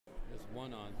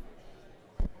one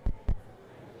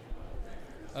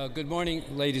on. Good morning,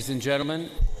 ladies and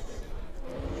gentlemen.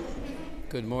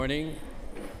 Good morning.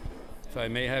 If I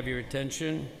may have your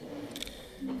attention,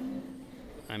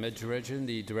 I'm Ed Jeredjian,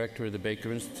 the director of the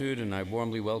Baker Institute, and I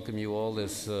warmly welcome you all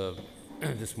this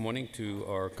morning to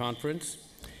our conference.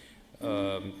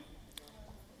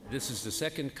 This is the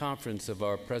second conference of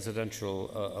our presidential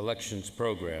elections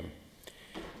program.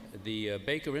 The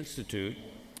Baker Institute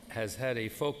has had a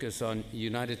focus on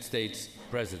United States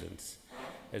presidents.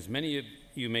 As many of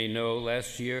you may know,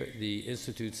 last year the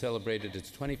Institute celebrated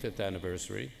its 25th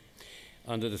anniversary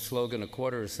under the slogan, "A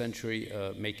quarter of a century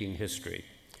making history,"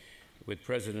 with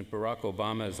President Barack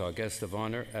Obama as our guest of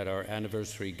honor at our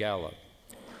anniversary gala.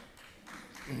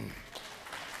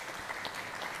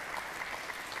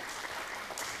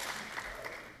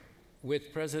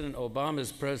 With President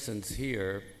Obama's presence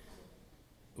here,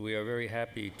 we are very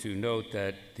happy to note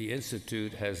that the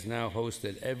Institute has now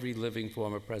hosted every living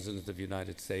former president of the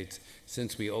United States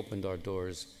since we opened our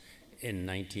doors in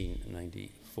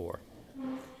 1994.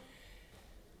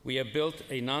 We have built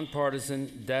a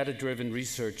nonpartisan, data-driven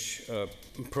research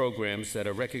programs that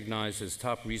are recognized as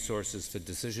top resources for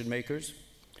decision makers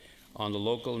on the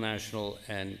local, national,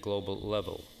 and global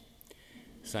level.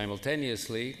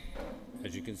 Simultaneously,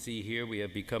 as you can see here, we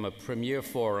have become a premier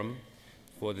forum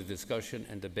for the discussion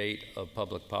and debate of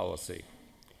public policy.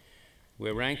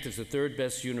 We're ranked as the third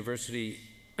best university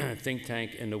think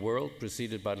tank in the world,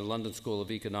 preceded by the London School of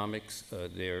Economics,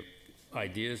 their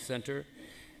Ideas Center,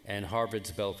 and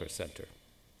Harvard's Belfer Center.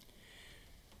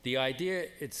 The idea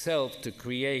itself to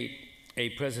create a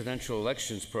presidential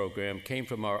elections program came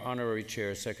from our honorary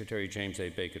chair, Secretary James A.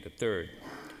 Baker III,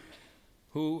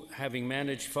 who, having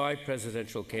managed 5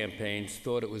 presidential campaigns,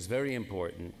 thought it was very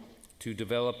important to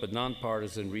develop a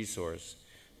nonpartisan resource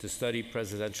to study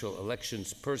presidential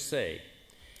elections per se,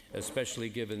 especially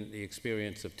given the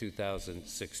experience of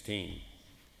 2016.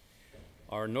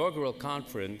 Our inaugural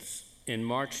conference in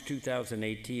March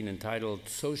 2018, entitled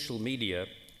 "Social Media,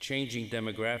 Changing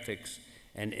Demographics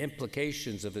and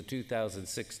Implications of the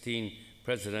 2016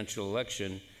 Presidential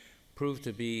Election," proved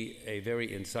to be a very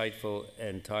insightful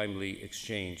and timely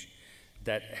exchange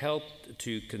that helped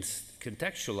to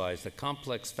contextualize the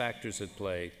complex factors at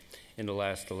play in the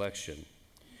last election.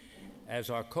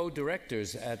 As our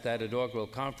co-directors at that inaugural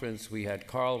conference, we had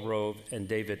Karl Rove and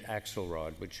David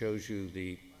Axelrod, which shows you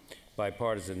the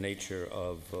bipartisan nature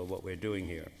of what we're doing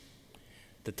here.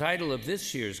 The title of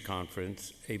this year's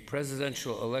conference, "A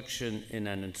Presidential Election in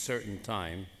an Uncertain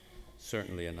Time,"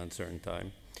 certainly an uncertain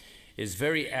time, is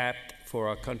very apt for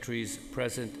our country's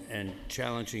present and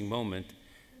challenging moment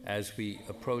as we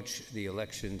approach the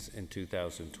elections in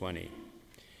 2020.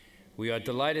 We are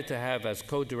delighted to have as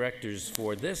co-directors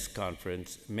for this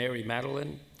conference Mary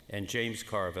Madeline and James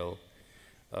Carville,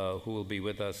 who will be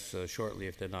with us shortly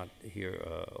if they're not here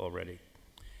already.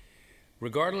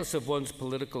 Regardless of one's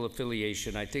political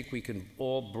affiliation, I think we can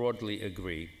all broadly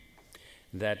agree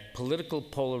that political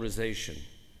polarization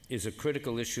is a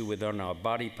critical issue within our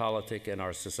body politic and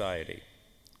our society.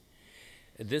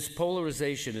 This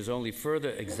polarization is only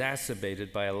further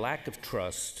exacerbated by a lack of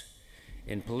trust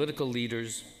in political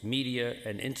leaders, media,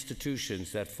 and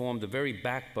institutions that form the very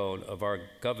backbone of our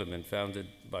government founded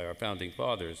by our founding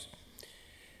fathers.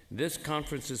 This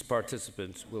conference's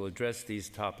participants will address these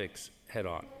topics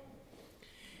head-on.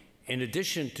 In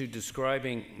addition to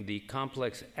describing the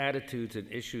complex attitudes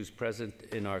and issues present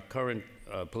in our current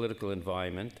political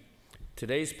environment,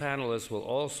 today's panelists will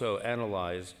also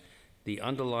analyze the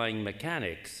underlying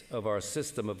mechanics of our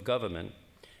system of government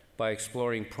by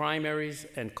exploring primaries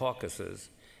and caucuses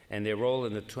and their role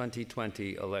in the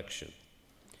 2020 election.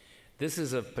 This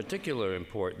is of particular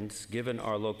importance given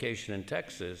our location in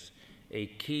Texas, a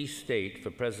key state for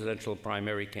presidential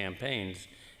primary campaigns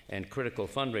and critical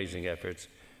fundraising efforts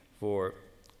for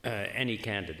any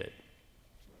candidate.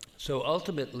 So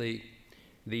ultimately,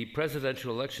 the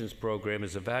presidential elections program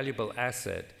is a valuable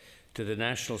asset to the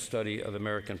national study of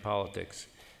American politics,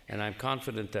 and I'm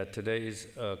confident that today's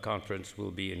conference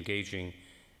will be engaging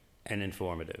and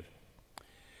informative.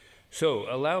 So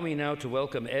allow me now to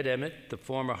welcome Ed Emmett, the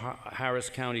former Harris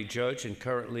County judge and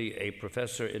currently a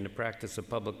professor in the practice of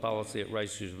public policy at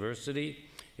Rice University,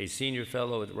 a senior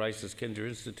fellow at Rice's Kinder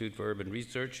Institute for Urban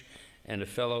Research, and a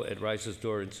fellow at Rice's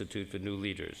Door Institute for New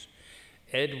Leaders.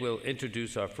 Ed will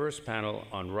introduce our first panel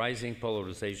on rising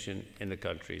polarization in the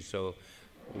country. So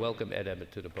welcome Ed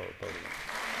Emmett to the podium.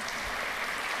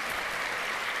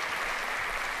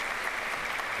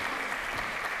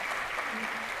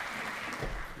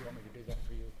 You want me to do that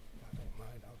for you? I don't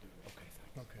mind. I'll do it.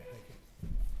 Okay, thank you.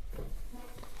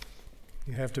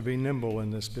 You have to be nimble in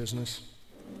this business.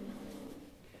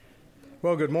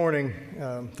 Well, good morning.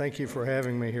 Thank you for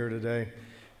having me here today.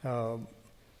 I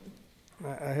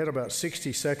had about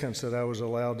 60 seconds that I was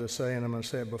allowed to say, and I'm going to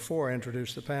say it before I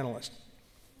introduce the panelists.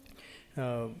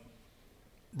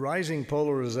 Rising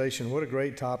polarization, what a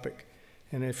great topic.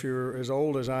 And if you're as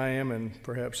old as I am, and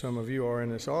perhaps some of you are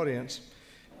in this audience,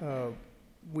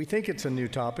 we think it's a new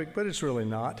topic, but it's really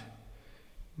not.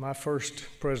 My first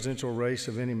presidential race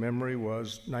of any memory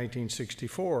was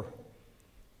 1964,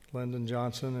 Lyndon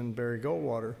Johnson and Barry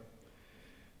Goldwater.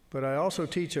 But I also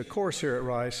teach a course here at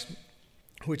Rice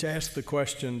which asks the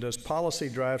question, does policy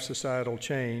drive societal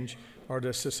change, or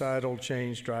does societal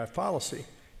change drive policy?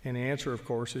 And the answer, of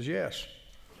course, is yes.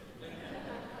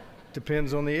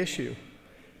 Depends on the issue.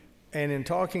 And in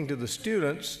talking to the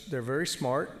students, they're very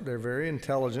smart, they're very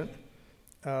intelligent,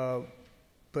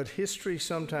 but history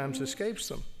sometimes escapes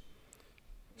them.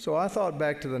 So I thought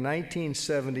back to the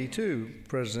 1972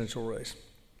 presidential race,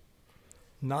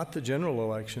 not the general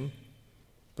election,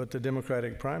 but the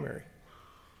Democratic primary.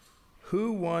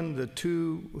 Who were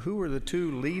the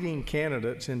two leading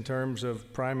candidates in terms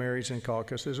of primaries and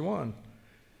caucuses won?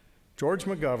 George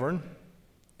McGovern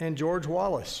and George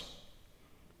Wallace.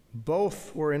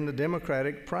 Both were in the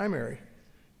Democratic primary.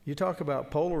 You talk about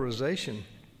polarization.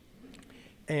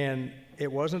 And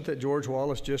it wasn't that George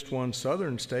Wallace just won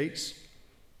southern states.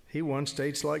 He won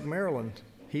states like Maryland.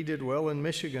 He did well in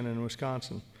Michigan and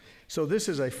Wisconsin. So this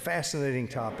is a fascinating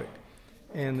topic.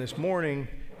 And this morning,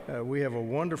 we have a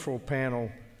wonderful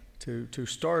panel to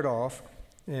start off,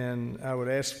 and I would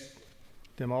ask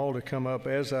them all to come up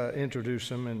as I introduce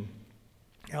them in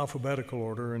alphabetical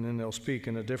order, and then they'll speak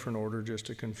in a different order just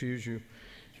to confuse you.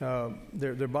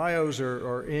 Their bios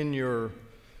are in your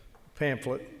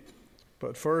pamphlet,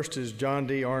 but first is John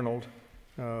D. Arnold.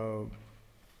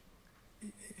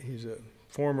 He's a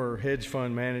former hedge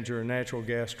fund manager and natural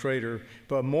gas trader,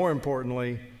 but more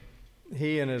importantly,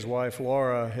 he and his wife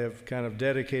Laura have kind of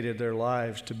dedicated their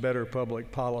lives to better public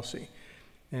policy.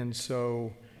 And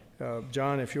so,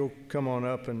 John, if you'll come on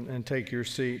up and take your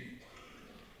seat.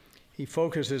 He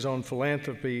focuses on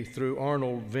philanthropy through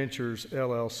Arnold Ventures,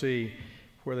 LLC,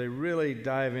 where they really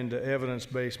dive into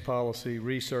evidence-based policy,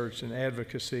 research, and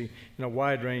advocacy in a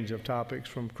wide range of topics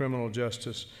from criminal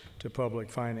justice to public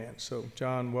finance. So,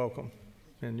 John, welcome.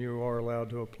 And you are allowed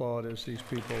to applaud as these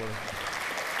people are.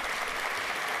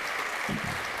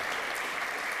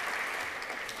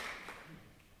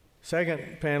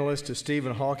 Second panelist is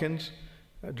Stephen Hawkins,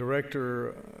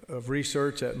 Director of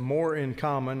Research at More in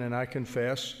Common, and I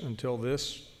confess, until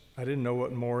this, I didn't know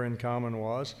what More in Common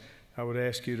was. I would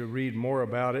ask you to read more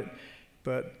about it,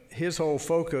 but his whole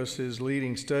focus is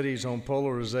leading studies on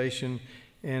polarization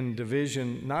and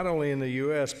division, not only in the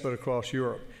U.S., but across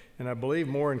Europe. And I believe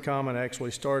More in Common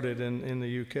actually started in the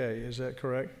U.K., is that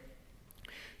correct?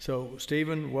 So,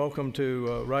 Stephen, welcome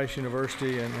to Rice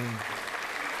University and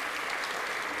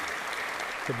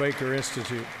the Baker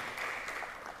Institute.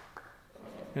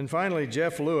 And finally,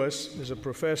 Jeff Lewis is a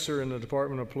professor in the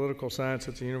Department of Political Science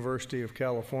at the University of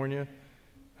California.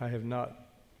 I have not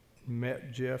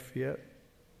met Jeff yet.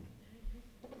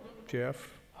 Jeff?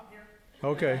 I'm here.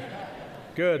 Okay,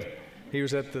 good. He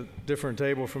was at the different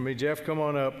table from me. Jeff, come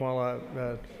on up while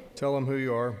I tell him who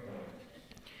you are.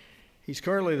 He's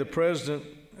currently the president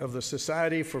of the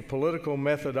Society for Political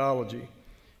Methodology.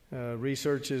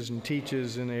 Researches and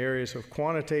teaches in the areas of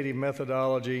quantitative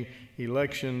methodology,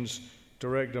 elections,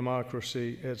 direct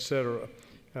democracy, etc.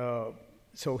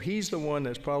 So he's the one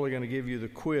that's probably going to give you the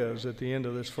quiz at the end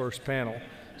of this first panel.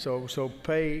 So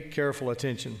pay careful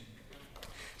attention.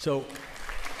 So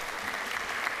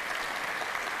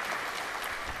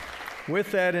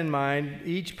with that in mind,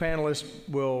 each panelist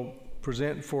will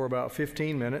present for about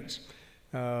 15 minutes.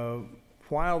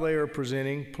 While they are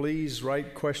presenting, please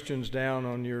write questions down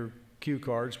on your cue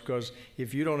cards, because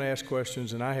if you don't ask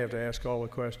questions, then I have to ask all the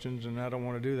questions, and I don't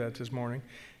want to do that this morning.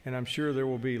 And I'm sure there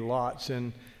will be lots,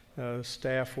 and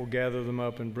staff will gather them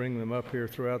up and bring them up here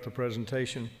throughout the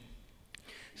presentation.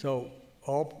 So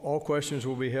all questions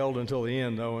will be held until the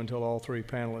end, though, until all three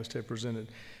panelists have presented.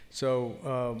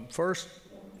 So first,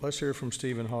 let's hear from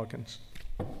Stephen Hawkins.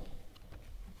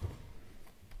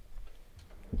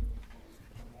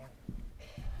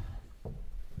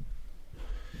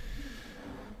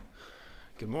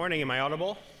 Good morning. Am I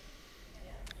audible?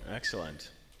 Excellent.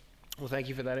 Well, thank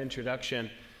you for that introduction.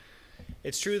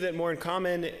 It's true that More in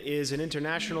Common is an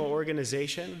international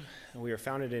organization. We were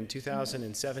founded in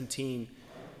 2017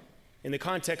 in the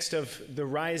context of the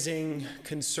rising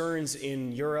concerns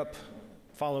in Europe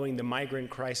following the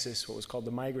migrant crisis, what was called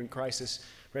the migrant crisis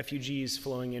refugees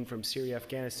flowing in from Syria,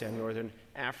 Afghanistan, northern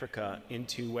Africa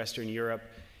into Western Europe,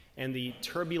 and the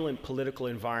turbulent political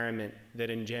environment that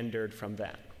engendered from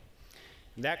that.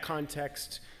 That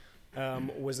context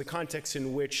was the context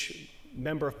in which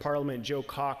Member of Parliament Jo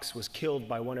Cox was killed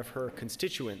by one of her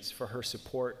constituents for her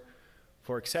support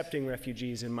for accepting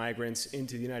refugees and migrants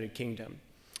into the United Kingdom.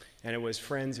 And it was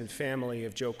friends and family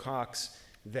of Jo Cox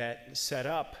that set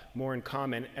up More in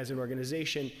Common as an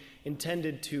organization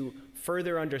intended to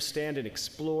further understand and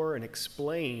explore and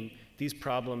explain these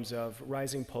problems of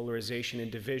rising polarization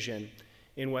and division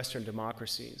in Western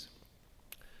democracies.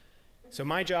 So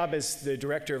my job as the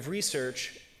director of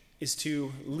research is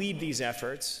to lead these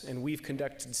efforts, and we've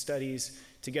conducted studies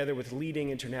together with leading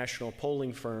international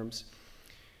polling firms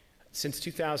since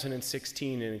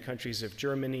 2016 in the countries of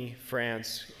Germany,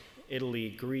 France,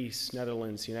 Italy, Greece,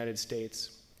 Netherlands, United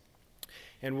States.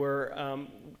 And we're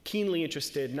keenly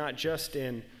interested not just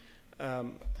in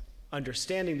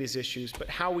understanding these issues, but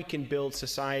how we can build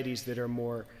societies that are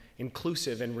more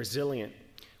inclusive and resilient,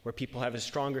 where people have a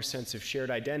stronger sense of shared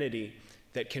identity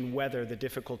that can weather the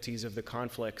difficulties of the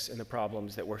conflicts and the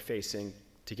problems that we're facing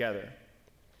together.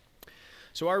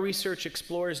 So our research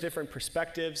explores different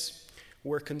perspectives.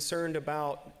 We're concerned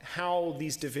about how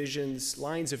these divisions,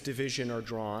 lines of division are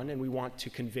drawn, and we want to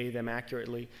convey them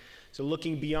accurately. So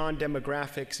looking beyond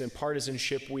demographics and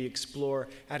partisanship, we explore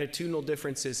attitudinal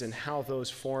differences and how those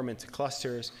form into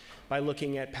clusters by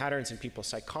looking at patterns in people's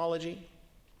psychology.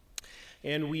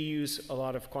 And we use a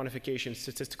lot of quantification,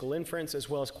 statistical inference, as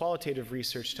well as qualitative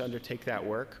research to undertake that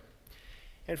work.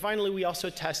 And finally, we also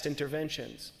test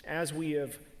interventions. As we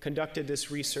have conducted this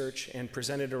research and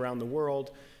presented around the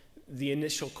world, the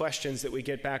initial questions that we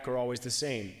get back are always the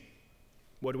same.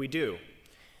 What do we do?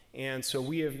 And so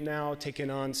we have now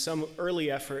taken on some early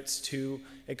efforts to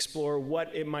explore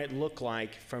what it might look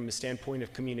like from the standpoint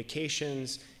of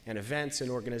communications and events and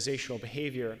organizational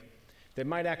behavior that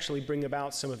might actually bring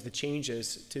about some of the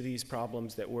changes to these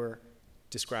problems that we're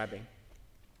describing.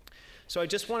 So I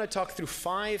just want to talk through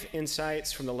 5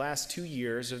 insights from the last 2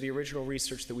 years of the original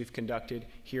research that we've conducted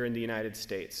here in the United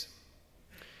States.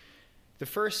 The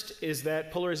first is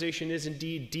that polarization is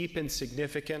indeed deep and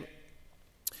significant,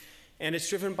 and it's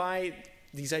driven by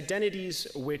these identities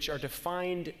which are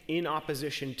defined in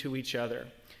opposition to each other.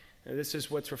 And this is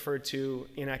what's referred to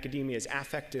in academia as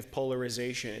affective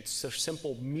polarization. It's a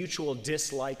simple mutual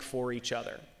dislike for each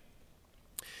other.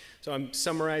 So I'm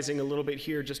summarizing a little bit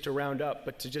here just to round up,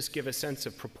 but to just give a sense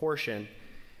of proportion,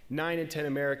 9 in 10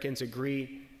 Americans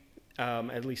agree,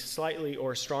 at least slightly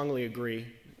or strongly agree,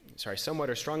 somewhat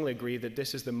or strongly agree that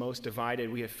this is the most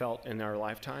divided we have felt in our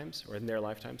lifetimes, or in their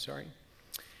lifetime, sorry.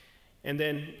 And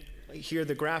then here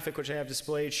the graphic which I have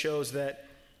displayed shows that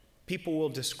people will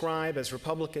describe, as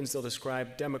Republicans, they'll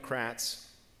describe Democrats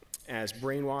as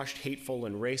brainwashed, hateful,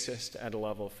 and racist at a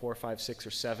level of 4, 5, 6,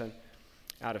 or 7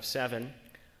 out of 7,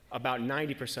 about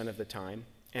 90% of the time,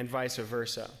 and vice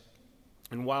versa.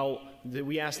 And while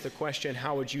we ask the question,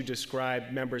 how would you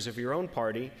describe members of your own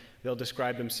party, they'll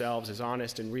describe themselves as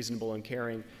honest and reasonable and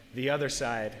caring. The other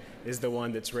side is the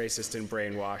one that's racist and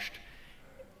brainwashed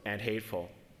and hateful.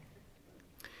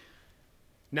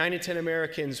 9 in 10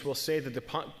 Americans will say that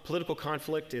the political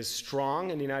conflict is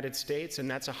strong in the United States,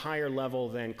 and that's a higher level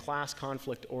than class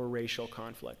conflict or racial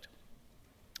conflict.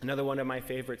 Another one of my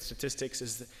favorite statistics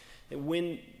is that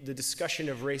when the discussion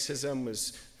of racism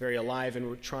was very alive and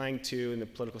we're trying to, in the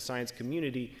political science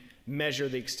community, measure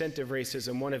the extent of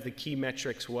racism, one of the key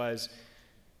metrics was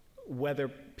whether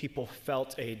people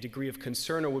felt a degree of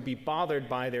concern or would be bothered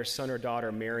by their son or daughter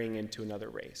marrying into another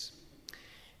race.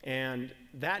 And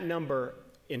that number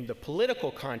in the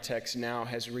political context now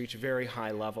has reached very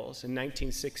high levels. In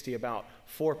 1960, about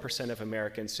 4% of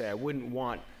Americans say,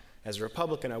 as a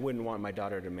Republican, I wouldn't want my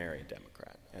daughter to marry a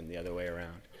Democrat, and the other way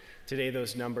around. Today,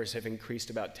 those numbers have increased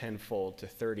about tenfold to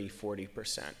 30,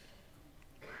 40%.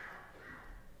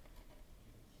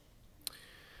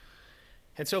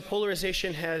 And so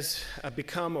polarization has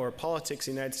become, or politics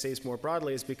in the United States more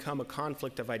broadly, has become a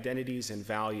conflict of identities and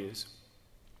values.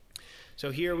 So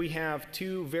here we have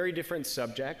 2 very different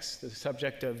subjects, the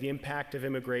subject of the impact of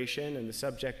immigration and the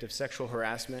subject of sexual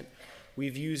harassment.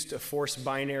 We've used a forced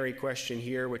binary question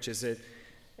here, which is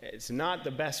it's not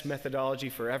the best methodology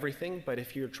for everything, but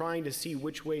if you're trying to see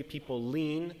which way people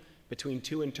lean between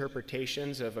 2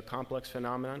 interpretations of a complex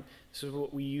phenomenon, this is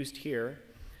what we used here.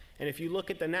 And if you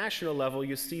look at the national level,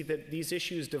 you'll see that these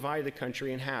issues divide the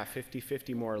country in half,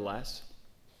 50-50 more or less.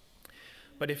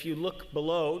 But if you look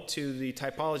below to the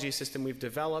typology system we've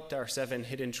developed, our 7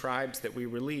 hidden tribes that we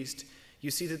released,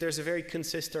 you see that there's a very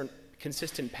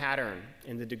consistent pattern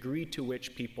in the degree to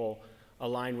which people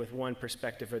align with one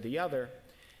perspective or the other.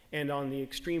 And on the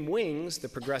extreme wings, the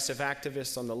progressive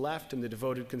activists on the left and the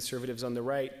devoted conservatives on the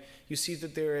right, you see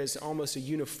that there is almost a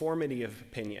uniformity of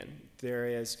opinion. There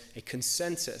is a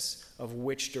consensus of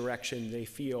which direction they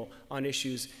feel on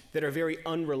issues that are very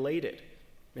unrelated.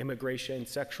 Immigration,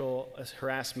 sexual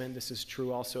harassment, this is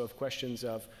true also of questions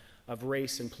of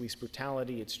race and police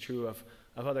brutality. It's true of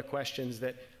other questions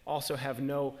that also have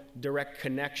no direct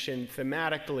connection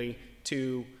thematically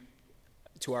to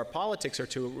our politics, or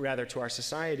rather to our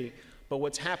society. But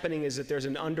what's happening is that there's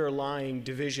an underlying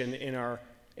division in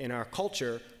our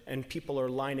culture, and people are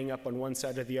lining up on one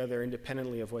side or the other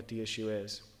independently of what the issue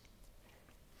is.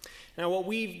 Now, what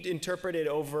we've interpreted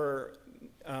over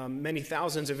many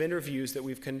thousands of interviews that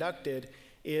we've conducted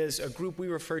is a group we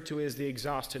refer to as the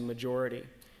exhausted majority.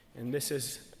 And this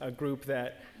is a group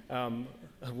that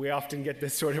we often get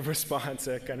this sort of response,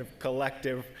 a kind of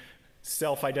collective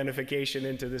self-identification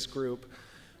into this group.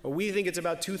 We think it's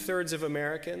about 2/3 of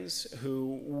Americans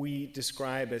who we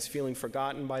describe as feeling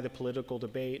forgotten by the political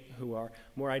debate, who are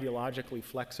more ideologically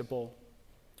flexible,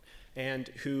 and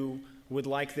who would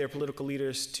like their political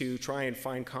leaders to try and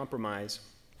find compromise.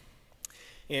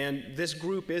 And this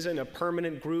group isn't a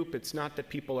permanent group. It's not that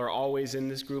people are always in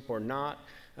this group or not.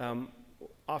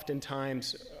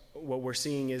 Oftentimes, what we're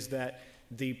seeing is that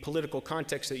the political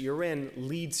context that you're in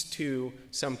leads to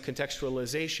some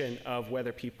contextualization of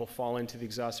whether people fall into the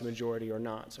exhausted majority or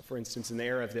not. So for instance, in the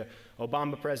era of the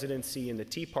Obama presidency and the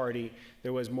Tea Party,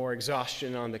 there was more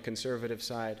exhaustion on the conservative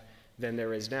side than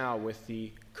there is now with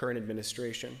the current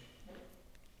administration.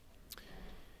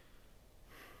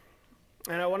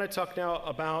 And I want to talk now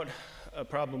about a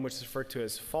problem which is referred to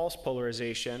as false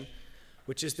polarization,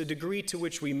 which is the degree to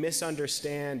which we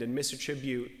misunderstand and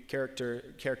misattribute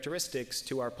characteristics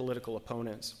to our political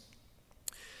opponents.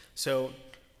 So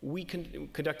we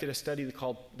conducted a study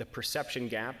called the perception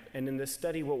gap, and in this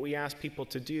study what we asked people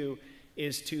to do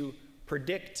is to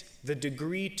predict the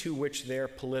degree to which their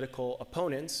political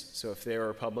opponents, so if they're a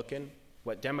Republican,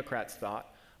 what Democrats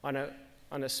thought, on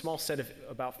a small set of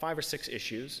about 5 or 6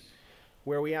 issues,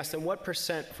 where we asked them what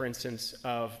percent, for instance,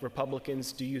 of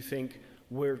Republicans do you think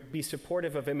would be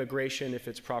supportive of immigration if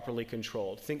it's properly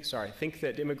controlled. Think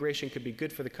that immigration could be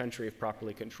good for the country if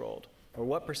properly controlled. Or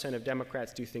what percent of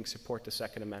Democrats do you think support the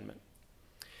Second Amendment?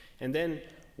 And then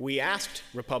we asked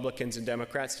Republicans and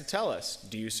Democrats to tell us,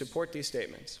 do you support these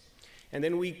statements? And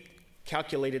then we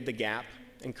calculated the gap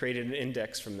and created an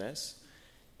index from this.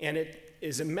 And it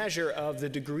is a measure of the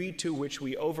degree to which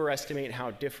we overestimate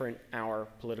how different our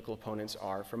political opponents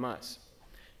are from us.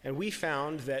 And we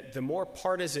found that the more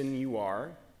partisan you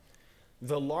are,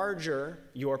 the larger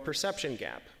your perception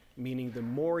gap, meaning the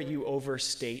more you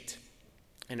overstate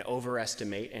and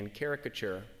overestimate and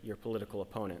caricature your political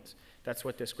opponents. That's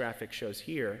what this graphic shows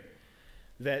here,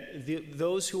 that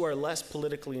those who are less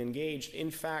politically engaged, in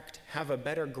fact, have a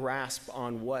better grasp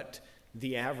on what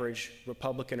the average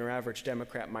Republican or average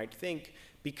Democrat might think,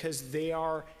 because they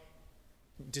are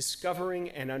discovering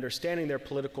and understanding their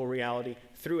political reality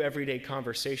through everyday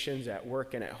conversations at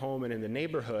work and at home and in the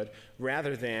neighborhood,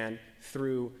 rather than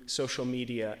through social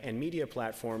media and media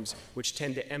platforms, which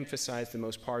tend to emphasize the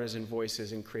most partisan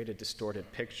voices and create a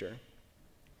distorted picture.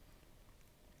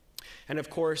 And of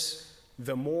course,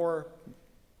 the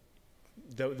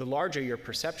larger your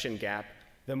perception gap,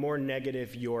 the more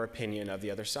negative your opinion of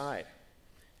the other side.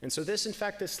 And so this, in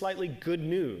fact, is slightly good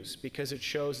news, because it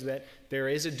shows that there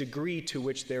is a degree to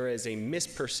which there is a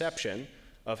misperception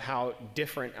of how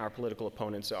different our political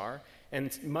opponents are,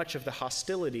 and much of the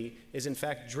hostility is, in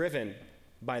fact, driven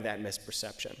by that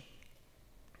misperception.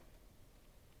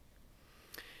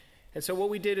 And so what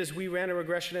we did is we ran a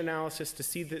regression analysis to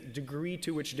see the degree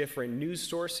to which different news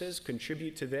sources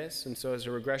contribute to this. And so as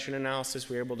a regression analysis,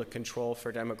 we were able to control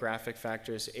for demographic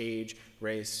factors, age,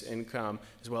 race, income,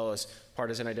 as well as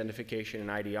partisan identification and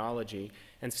ideology,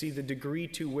 and see the degree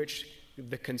to which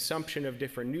the consumption of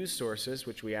different news sources,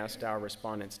 which we asked our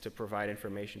respondents to provide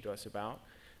information to us about,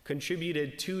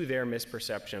 contributed to their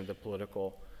misperception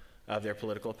of their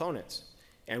political opponents.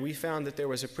 And we found that there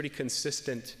was a pretty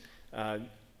consistent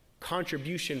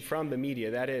contribution from the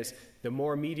media. That is, the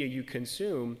more media you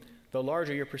consume, the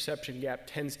larger your perception gap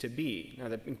tends to be. Now,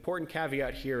 the important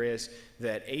caveat here is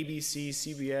that ABC,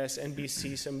 CBS,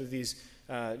 NBC, some of these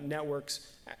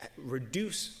networks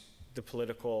reduce the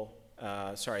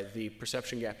the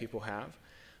perception gap people have.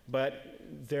 But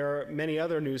there are many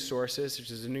other news sources, such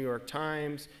as the New York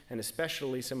Times, and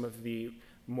especially some of the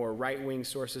more right-wing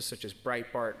sources, such as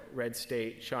Breitbart, Red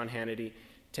State, Sean Hannity,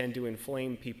 tend to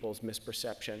inflame people's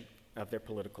misperception of their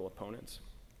political opponents.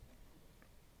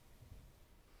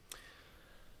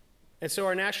 And so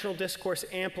our national discourse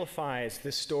amplifies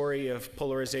this story of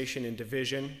polarization and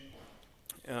division.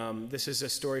 This is a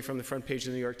story from the front page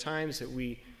of the New York Times that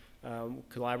we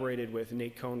collaborated with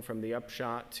Nate Cohn from The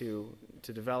Upshot to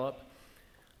develop,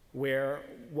 where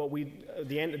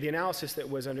the analysis that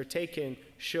was undertaken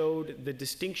showed the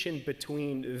distinction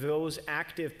between those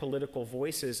active political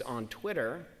voices on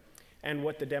Twitter and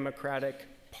what the Democratic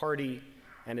Party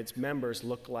and its members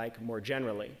look like more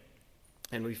generally.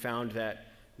 And we found that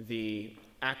the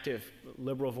active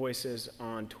liberal voices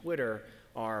on Twitter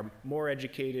are more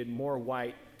educated, more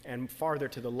white, and farther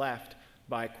to the left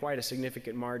by quite a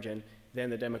significant margin than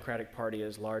the Democratic Party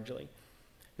is largely.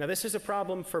 Now, this is a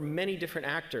problem for many different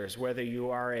actors, whether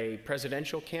you are a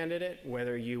presidential candidate,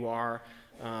 whether you are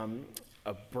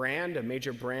a brand, a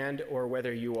major brand, or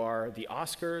whether you are the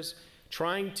Oscars,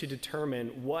 trying to determine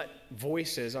what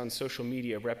voices on social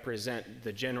media represent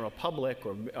the general public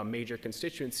or a major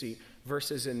constituency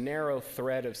versus a narrow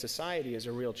thread of society is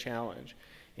a real challenge.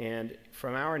 And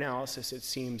from our analysis, it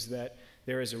seems that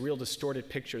there is a real distorted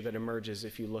picture that emerges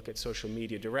if you look at social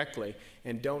media directly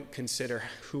and don't consider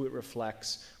who it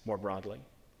reflects more broadly.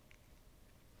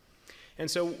 And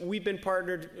so we've been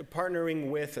partnering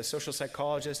with a social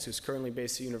psychologist who's currently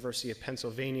based at the University of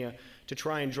Pennsylvania to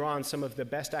try and draw on some of the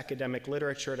best academic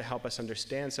literature to help us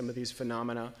understand some of these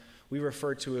phenomena. We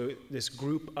refer to this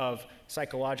group of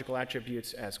psychological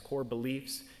attributes as core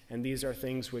beliefs, and these are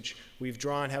things which we've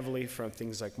drawn heavily from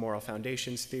things like moral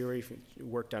foundations theory,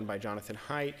 work done by Jonathan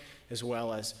Haidt, as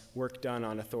well as work done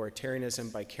on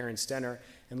authoritarianism by Karen Stenner,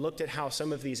 and looked at how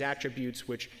some of these attributes,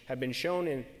 which have been shown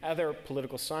in other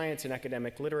political science and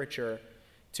academic literature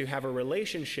to have a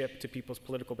relationship to people's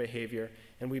political behavior,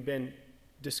 and we've been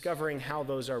discovering how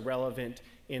those are relevant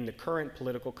in the current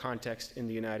political context in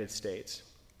the United States.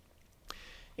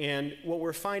 And what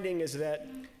we're finding is that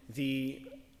the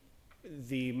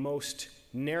most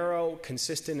narrow,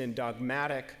 consistent, and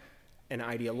dogmatic and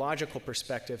ideological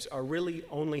perspectives are really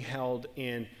only held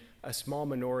in a small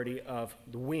minority of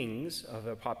the wings of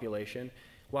the population,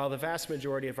 while the vast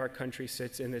majority of our country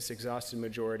sits in this exhausted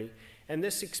majority. And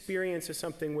this experience is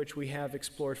something which we have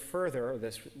explored further,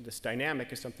 this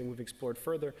dynamic is something we've explored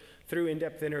further through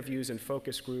in-depth interviews and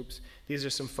focus groups. These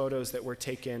are some photos that were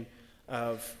taken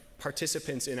of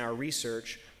participants in our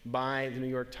research by the New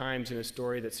York Times in a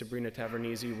story that Sabrina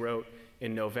Tavernese wrote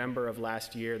in November of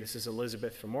last year. This is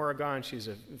Elizabeth from Oregon. She's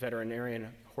a veterinarian, a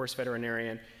horse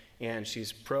veterinarian, and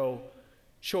she's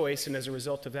pro-choice, and as a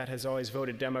result of that has always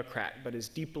voted Democrat, but is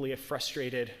deeply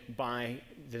frustrated by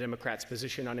the Democrats'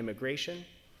 position on immigration,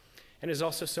 and is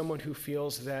also someone who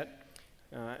feels that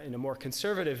in a more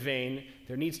conservative vein,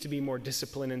 there needs to be more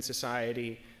discipline in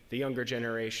society, the younger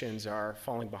generations are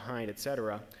falling behind, et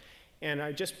cetera. And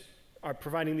I just are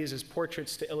providing these as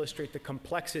portraits to illustrate the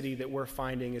complexity that we're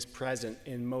finding is present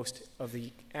in most of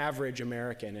the average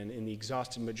American and in the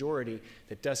exhausted majority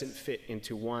that doesn't fit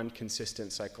into one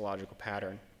consistent psychological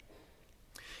pattern.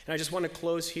 And I just want to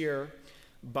close here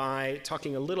by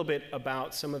talking a little bit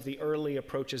about some of the early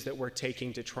approaches that we're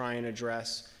taking to try and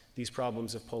address these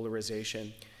problems of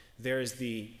polarization. There's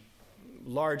the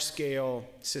large-scale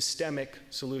systemic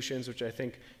solutions, which I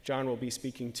think John will be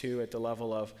speaking to at the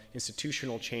level of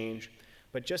institutional change,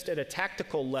 but just at a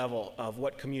tactical level of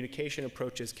what communication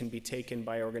approaches can be taken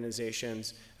by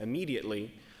organizations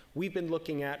immediately, we've been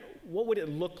looking at what would it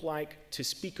look like to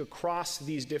speak across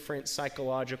these different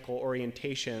psychological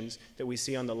orientations that we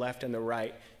see on the left and the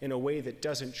right in a way that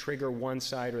doesn't trigger one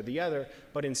side or the other,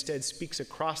 but instead speaks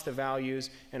across the values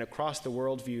and across the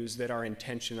worldviews that are in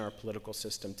tension in our political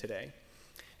system today.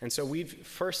 And so we've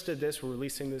first did this, we're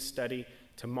releasing this study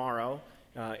tomorrow.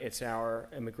 It's our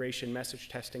immigration message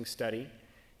testing study.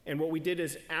 And what we did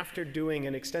is, after doing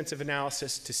an extensive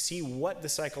analysis to see what the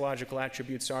psychological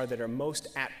attributes are that are most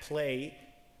at play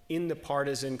in the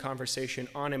partisan conversation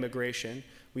on immigration,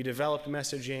 we developed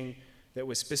messaging that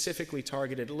was specifically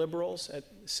targeted liberals,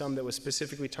 some that was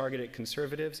specifically targeted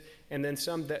conservatives, and then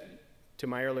some that, to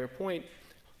my earlier point,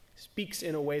 speaks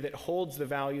in a way that holds the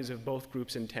values of both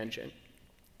groups in tension.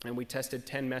 And we tested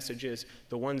 10 messages.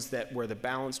 The ones that were the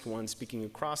balanced ones, speaking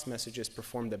across messages,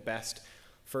 performed the best,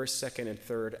 first, second, and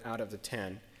third out of the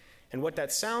 10. And what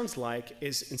that sounds like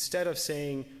is, instead of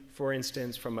saying, for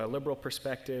instance, from a liberal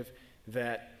perspective,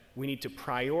 that we need to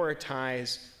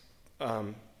prioritize,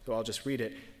 so I'll just read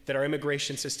it, that our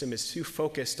immigration system is too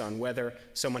focused on whether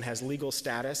someone has legal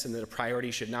status and that a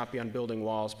priority should not be on building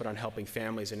walls, but on helping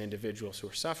families and individuals who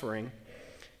are suffering.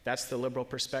 That's the liberal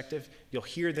perspective. You'll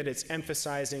hear that it's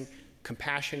emphasizing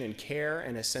compassion and care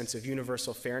and a sense of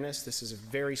universal fairness. This is a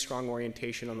very strong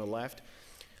orientation on the left.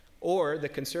 Or the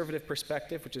conservative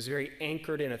perspective, which is very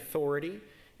anchored in authority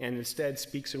and instead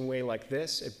speaks in a way like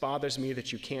this: "It bothers me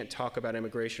that you can't talk about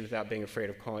immigration without being afraid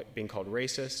of being called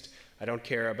racist. I don't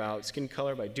care about skin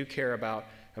color, but I do care about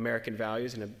American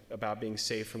values and about being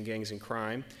safe from gangs and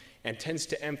crime," and tends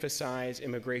to emphasize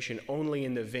immigration only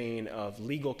in the vein of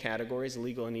legal categories,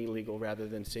 legal and illegal, rather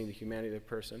than seeing the humanity of the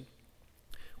person.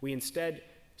 We instead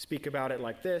speak about it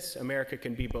like this: America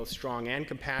can be both strong and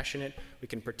compassionate. We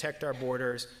can protect our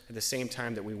borders at the same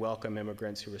time that we welcome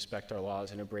immigrants who respect our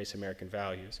laws and embrace American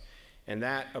values. And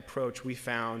that approach, we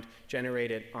found,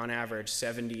 generated on average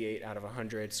 78 out of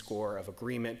 100 score of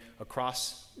agreement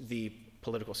across the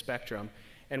political spectrum.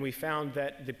 And we found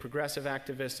that the progressive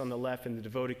activists on the left and the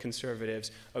devoted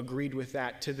conservatives agreed with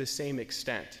that to the same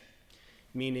extent,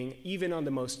 meaning even on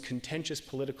the most contentious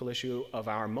political issue of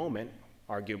our moment,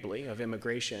 arguably, of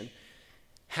immigration,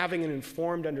 having an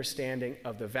informed understanding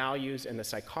of the values and the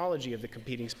psychology of the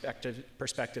competing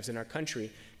perspectives in our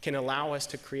country can allow us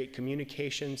to create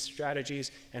communication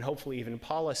strategies and hopefully even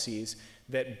policies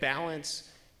that balance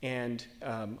and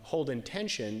hold in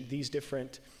tension these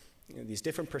different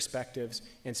perspectives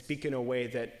and speak in a way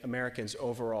that Americans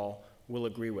overall will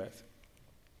agree with.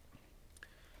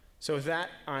 So with that,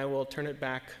 I will turn it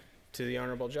back to the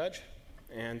Honorable Judge,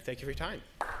 and thank you for your time.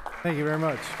 Thank you very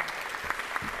much.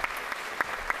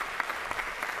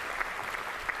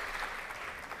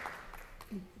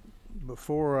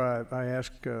 Before I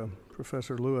ask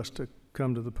Professor Lewis to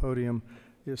come to the podium,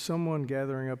 is someone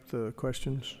gathering up the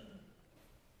questions?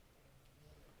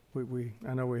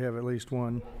 I know we have at least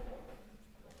one.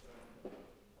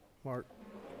 Mark,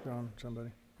 John,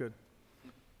 somebody? Good.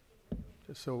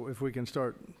 Just so if we can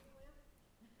start.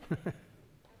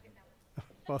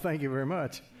 Well, thank you very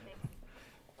much.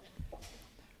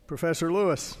 Professor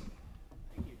Lewis.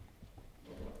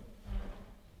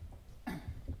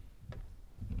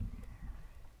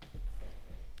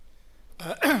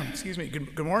 Excuse me.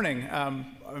 Good morning.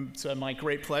 It's my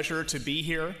great pleasure to be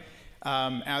here.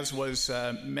 As was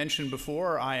mentioned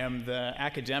before, I am the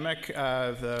academic,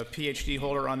 the PhD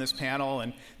holder on this panel,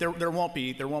 and there won't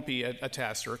be a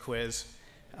test or a quiz.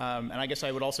 And I guess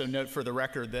I would also note for the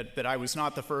record that I was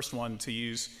not the first one to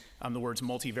use the words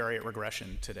multivariate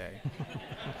regression today.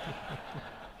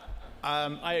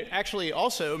 I actually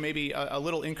also, maybe a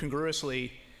little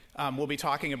incongruously, we'll be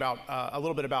talking about a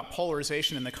little bit about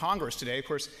polarization in the Congress today. Of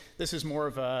course, this is more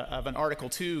of an Article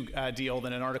 2 deal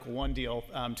than an Article 1 deal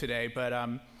today, but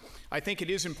I think it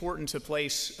is important to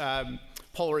place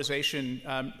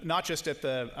polarization not just at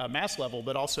the mass level,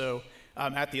 but also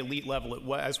at the elite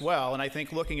level as well. And I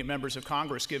think looking at members of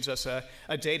Congress gives us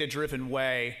a data-driven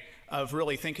way of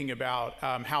really thinking about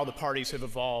how the parties have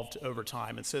evolved over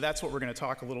time. And so that's what we're going to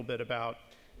talk a little bit about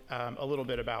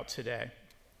today.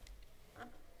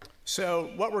 So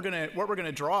what we're going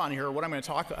to draw on here, what I'm going to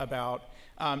talk about,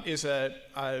 is a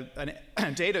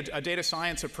data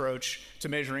science approach to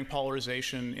measuring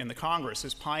polarization in the Congress.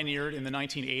 It's pioneered in the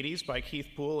 1980s by Keith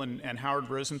Poole and Howard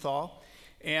Rosenthal.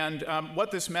 And what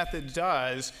this method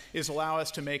does is allow us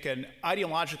to make an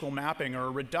ideological mapping or a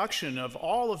reduction of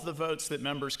all of the votes that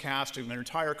members cast in their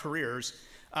entire careers,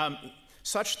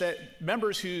 such that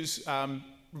members whose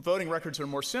voting records are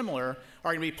more similar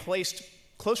are going to be placed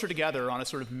closer together on a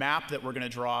sort of map that we're going to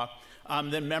draw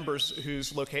than members whose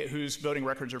voting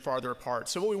records are farther apart.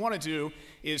 So what we want to do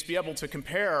is be able to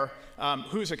compare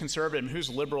who's a conservative, who's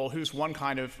liberal, who's one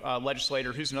kind of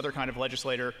legislator, who's another kind of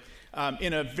legislator,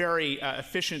 in a very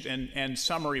efficient and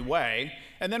summary way.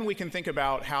 And then we can think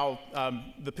about how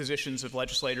the positions of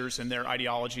legislators and their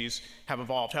ideologies have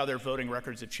evolved, how their voting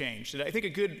records have changed. And I think a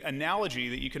good analogy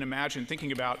that you can imagine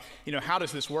thinking about, how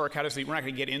does this work? We're not going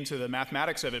to get into the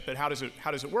mathematics of it, but how does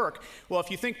it work? Well, if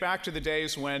you think back to the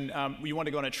days when you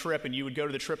wanted to go on a trip and you would go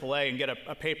to the AAA and get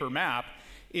a paper map,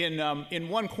 in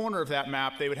one corner of that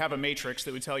map, they would have a matrix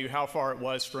that would tell you how far it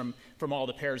was from all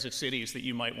the pairs of cities that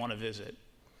you might want to visit.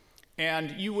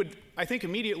 And you would, I think,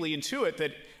 immediately intuit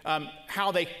that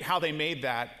how they made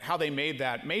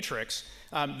that matrix.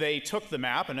 They took the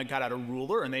map and it got out a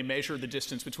ruler and they measured the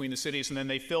distance between the cities, and then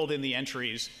they filled in the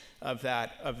entries of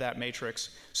that matrix.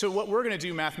 So what we're going to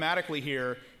do mathematically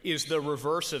here is the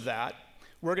reverse of that.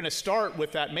 We're going to start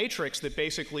with that matrix that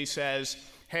basically says,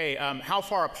 hey, how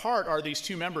far apart are these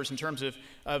two members in terms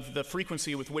of the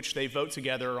frequency with which they vote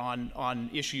together on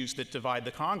issues that divide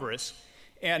the Congress?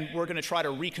 And we're going to try to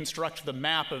reconstruct the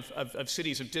map of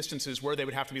cities of distances where they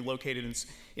would have to be located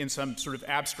in some sort of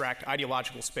abstract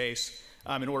ideological space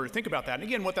in order to think about that. And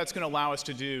again, what that's going to allow us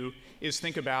to do is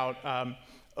think about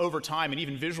over time and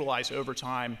even visualize over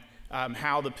time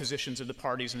how the positions of the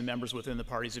parties and the members within the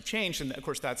parties have changed. And of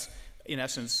course, that's in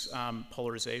essence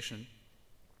polarization.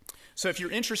 So if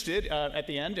you're interested at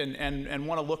the end and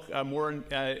want to look more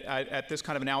at this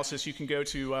kind of analysis, you can go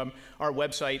to our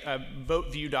website,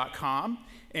 voteview.com,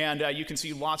 and you can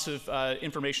see lots of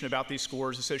information about these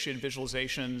scores, associated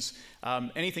visualizations,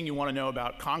 anything you want to know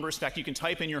about Congress. In fact, you can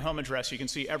type in your home address. You can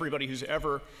see everybody who's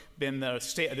ever been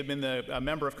the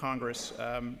member of Congress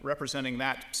representing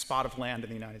that spot of land in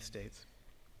the United States.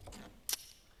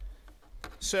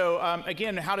 So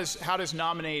again, how does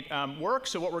nominate work?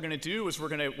 So what we're going to do is we're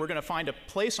going to find a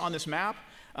place on this map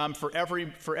for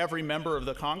every member of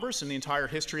the Congress in the entire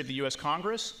history of the U.S.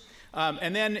 Congress.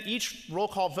 And then each roll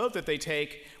call vote that they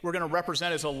take, we're going to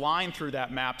represent as a line through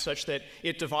that map such that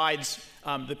it divides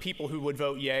the people who would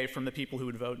vote yay from the people who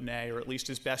would vote nay, or at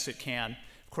least as best it can.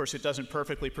 Of course, it doesn't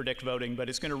perfectly predict voting, but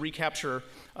it's going to recapture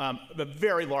a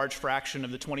very large fraction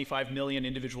of the 25 million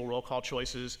individual roll call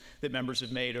choices that members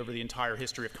have made over the entire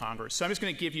history of Congress. So I'm just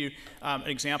going to give you an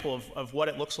example of what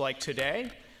it looks like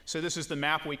today. So this is the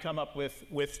map we come up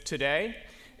with today.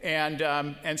 And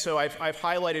so I've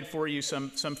highlighted for you some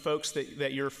folks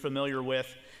that you're familiar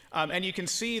with. And you can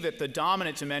see that the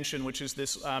dominant dimension, which is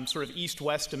this sort of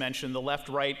east-west dimension, the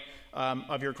left-right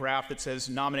of your graph that says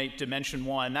nominate dimension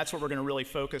 1, that's what we're going to really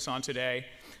focus on today.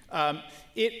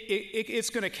 It's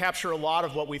going to capture a lot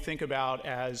of what we think about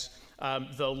as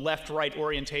the left-right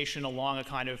orientation along a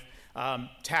kind of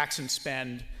tax and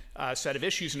spend set of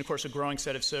issues, and of course a growing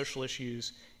set of social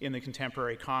issues in the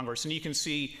contemporary Congress. And you can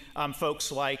see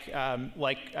folks like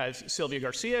Sylvia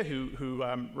Garcia, who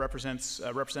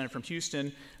represented from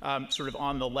Houston, sort of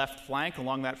on the left flank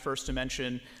along that first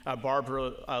dimension,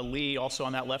 Barbara Lee also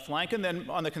on that left flank, and then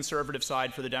on the conservative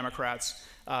side for the Democrats,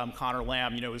 Connor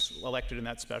Lamb, was elected in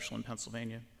that special in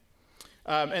Pennsylvania.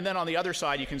 And then on the other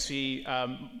side, you can see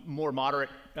more moderate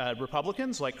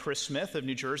Republicans like Chris Smith of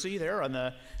New Jersey there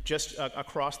on just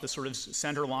across the sort of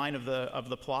center line of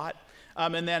the plot,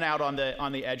 and then out on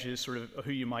the edges, sort of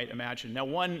who you might imagine. Now,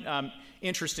 one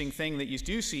interesting thing that you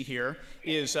do see here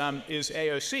is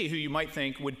AOC, who you might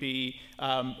think would be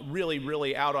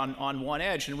really out on one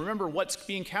edge. And remember, what's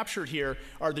being captured here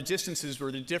are the distances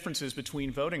or the differences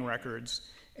between voting records.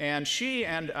 And she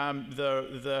and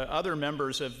the other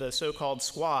members of the so-called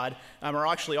squad are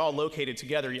actually all located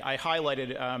together. I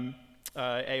highlighted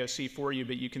AOC for you,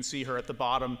 but you can see her at the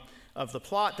bottom of the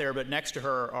plot there, but next to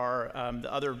her are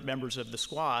the other members of the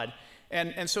squad.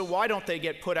 And so why don't they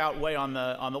get put out way on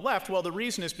the left? Well, the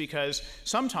reason is because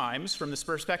sometimes, from the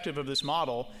perspective of this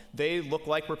model, they look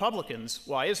like Republicans.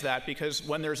 Why is that? Because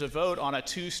when there's a vote on a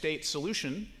two-state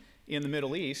solution in the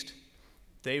Middle East,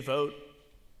 they vote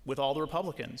with all the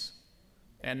Republicans,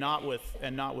 or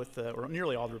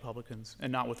nearly all the Republicans,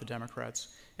 and not with the Democrats.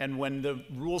 And when the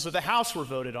rules of the House were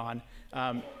voted on,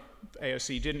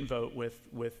 AOC didn't vote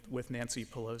with Nancy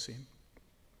Pelosi.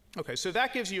 Okay, so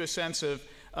that gives you a sense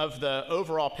of the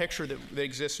overall picture that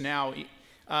exists now.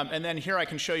 And then here I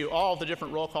can show you all the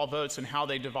different roll call votes and how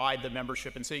they divide the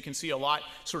membership. And so you can see a lot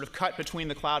sort of cut between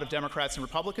the cloud of Democrats and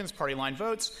Republicans, party line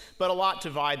votes, but a lot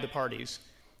divide the parties.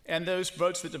 And those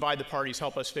votes that divide the parties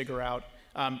help us figure out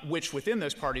which within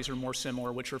those parties are more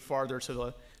similar, which are farther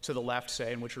to the left,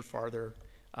 say, and which are farther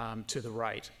to the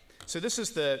right. So this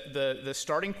is the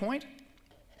starting point.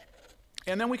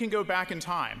 And then we can go back in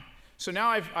time. So now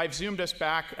I've zoomed us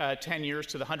back 10 years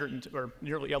to the a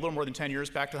little more than 10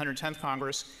 years back to the 110th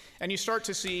Congress. And you start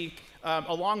to see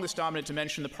along this dominant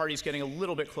dimension, the parties getting a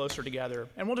little bit closer together.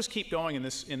 And we'll just keep going in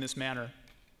this manner.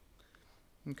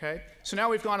 Okay, so now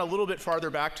we've gone a little bit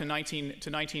farther back to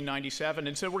 1997,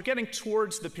 and so we're getting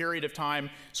towards the period of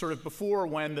time sort of before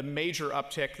when the major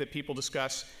uptick that people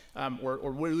discuss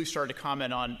or really started to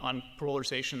comment on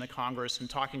polarization in the Congress and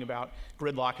talking about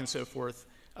gridlock and so forth,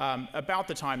 about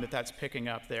the time that's picking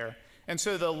up there. And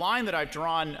so the line that I've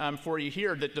drawn for you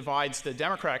here that divides the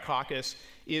Democratic caucus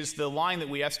is the line that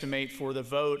we estimate for the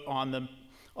vote on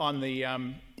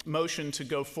the motion to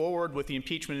go forward with the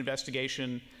impeachment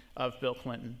investigation of Bill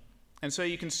Clinton. And so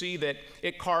you can see that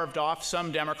it carved off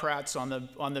some Democrats on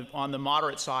the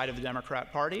moderate side of the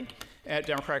Democratic Party,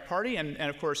 and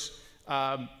of course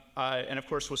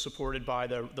was supported by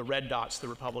the red dots, the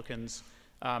Republicans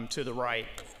to the right.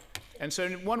 And so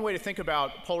one way to think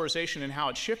about polarization and how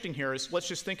it's shifting here is let's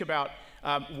just think about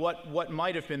what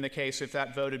might have been the case if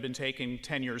that vote had been taken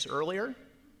 10 years earlier.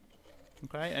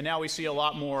 Okay, and now we see a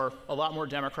lot more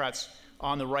Democrats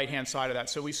on the right-hand side of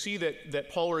that. So we see that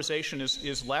polarization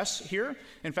is less here.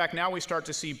 In fact, now we start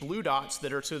to see blue dots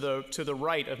that are to the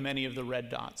right of many of the red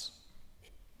dots.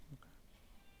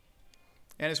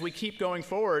 And as we keep going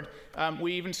forward,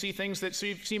 we even see things that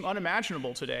seem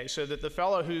unimaginable today. So that the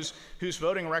fellow whose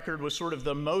voting record was sort of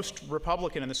the most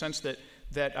Republican in the sense that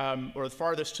or the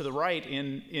farthest to the right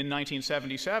in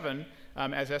 1977,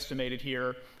 as estimated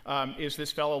here, is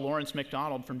this fellow Lawrence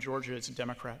McDonald from Georgia. It's a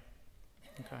Democrat.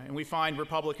 Okay. And we find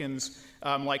Republicans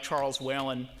like Charles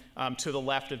Whalen to the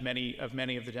left of many of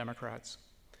the Democrats.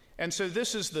 And so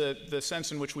this is the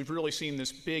sense in which we've really seen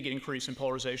this big increase in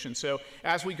polarization. So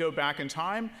as we go back in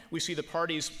time, we see the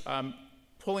parties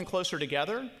pulling closer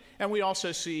together, and we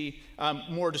also see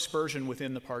more dispersion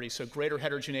within the party, so greater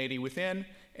heterogeneity within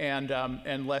and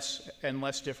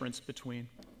less difference between.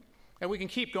 And we can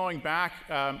keep going back.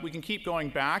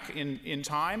 In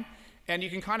time, and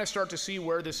you can kind of start to see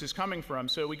where this is coming from.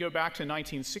 So we go back to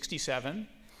 1967,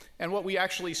 and what we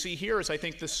actually see here is, I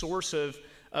think, the source of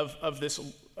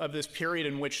this period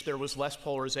in which there was less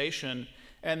polarization,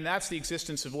 and that's the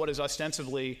existence of what is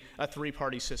ostensibly a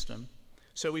three-party system.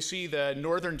 So we see the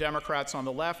Northern Democrats on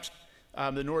the left,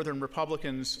 the Northern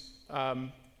Republicans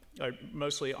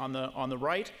mostly on the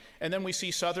right, and then we see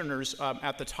Southerners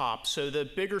at the top. So the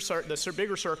bigger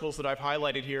circles that I've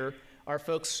highlighted here are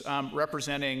folks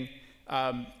representing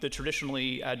the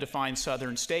traditionally defined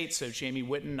Southern states. So Jamie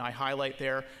Whitten, I highlight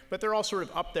there, but they're all sort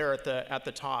of up there at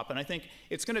the top. And I think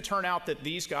it's going to turn out that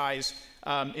these guys,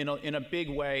 in a big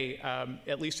way,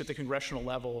 at least at the congressional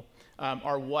level,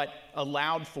 are what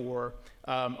allowed for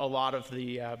a lot of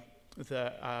the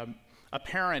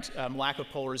apparent lack of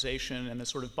polarization, and the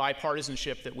sort of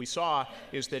bipartisanship that we saw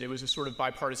is that it was a sort of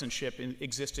bipartisanship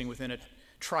existing within a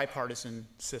tripartisan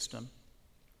system.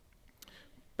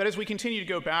 But as we continue to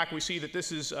go back, we see that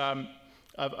this is a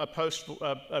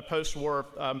post-war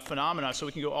phenomena. So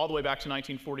we can go all the way back to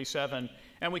 1947,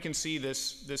 and we can see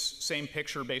this same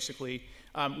picture, basically,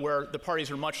 where the parties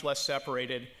are much less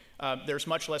separated. There's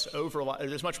much less overlap.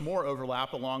 There's much more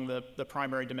overlap along the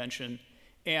primary dimension,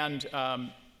 and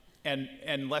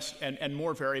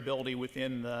more variability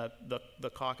within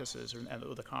the caucuses and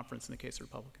the conference in the case of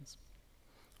Republicans.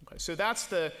 Okay, so that's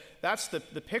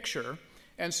the picture.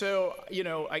 And so,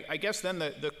 I guess then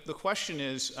the question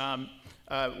is,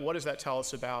 what does that tell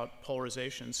us about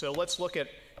polarization? So let's look at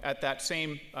that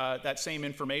same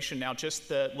information now, just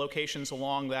the locations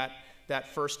along that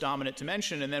first dominant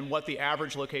dimension, and then what the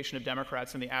average location of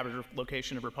Democrats and the average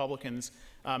location of Republicans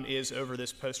is over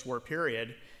this post-war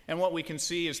period. And what we can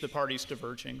see is the parties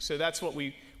diverging. So that's what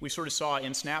we sort of saw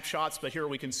in snapshots, but here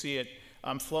we can see it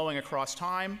flowing across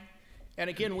time. And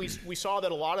again, we saw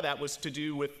that a lot of that was to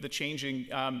do with the changing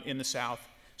in the South,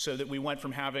 so that we went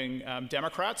from having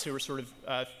Democrats who were sort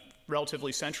of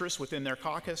relatively centrist within their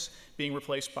caucus being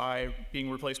replaced by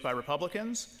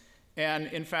Republicans. And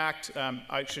in fact,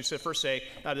 I should first say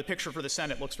the picture for the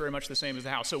Senate looks very much the same as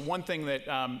the House. So one thing that,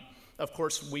 of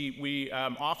course, we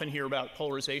often hear about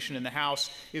polarization in the House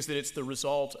is that it's the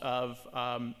result of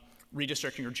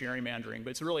redistricting or gerrymandering.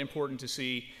 But it's really important to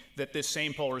see that this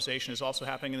same polarization is also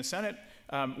happening in the Senate,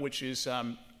 which is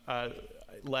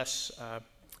less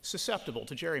susceptible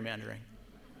to gerrymandering.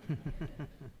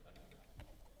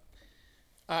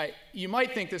 You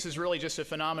might think this is really just a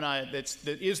phenomenon that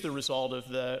is the result of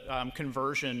the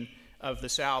conversion of the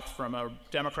South from a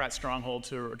Democratic stronghold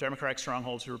to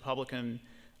a Republican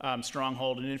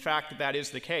stronghold, and in fact, that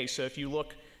is the case. So if you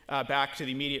look back to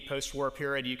the immediate post-war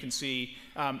period, you can see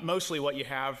mostly what you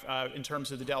have in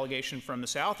terms of the delegation from the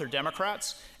South are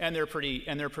Democrats, and they're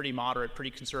pretty moderate,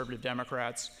 pretty conservative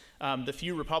Democrats. The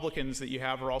few Republicans that you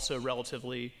have are also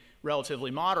relatively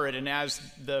moderate, and as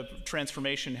the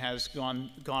transformation has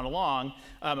gone along,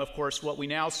 of course, what we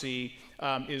now see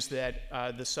is that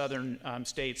the southern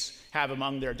states have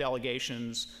among their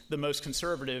delegations the most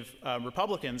conservative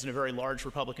Republicans in a very large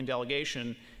Republican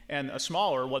delegation, and a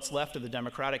smaller, what's left of the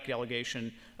Democratic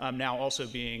delegation, now also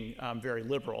being very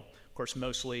liberal, of course,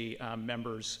 mostly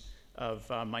members of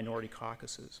minority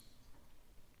caucuses.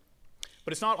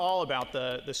 But it's not all about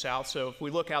the South. So if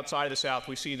we look outside of the South,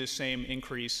 we see this same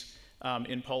increase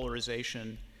in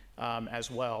polarization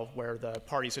as well, where the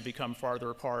parties have become farther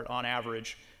apart on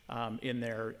average in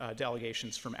their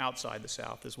delegations from outside the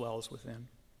South as well as within.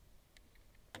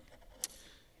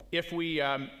 If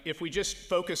we just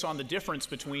focus on the difference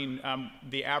between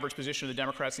the average position of the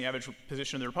Democrats and the average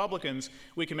position of the Republicans,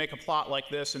 we can make a plot like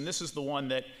this, and this is the one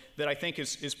that I think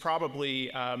is probably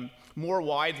more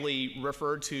widely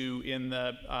referred to in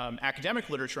the academic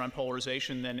literature on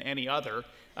polarization than any other.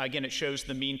 Again, it shows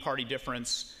the mean party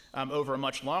difference over a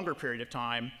much longer period of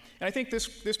time. And I think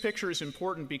this picture is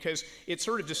important because it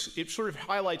sort of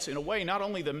highlights in a way not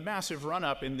only the massive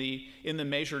run-up in the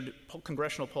measured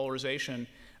congressional polarization,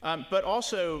 but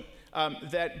also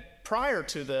that prior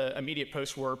to the immediate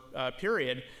post-war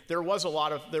period, there was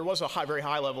a very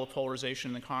high level of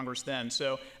polarization in the Congress then.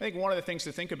 So I think one of the things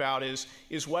to think about is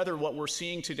whether what we're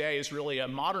seeing today is really a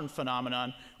modern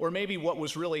phenomenon, or maybe what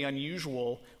was really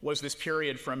unusual was this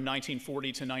period from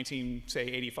 1940 to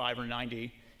 1985 or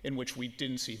 90, in which we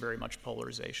didn't see very much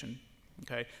polarization.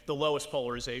 Okay, the lowest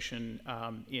polarization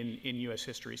in U.S.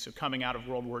 history. So coming out of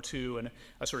World War II and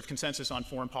a sort of consensus on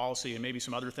foreign policy and maybe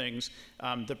some other things,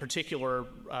 the particular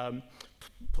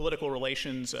political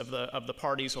relations of the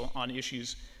parties on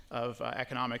issues of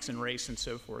economics and race and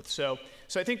so forth. So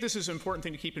I think this is an important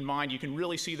thing to keep in mind. You can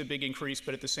really see the big increase,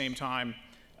 but at the same time,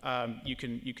 you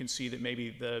can see that maybe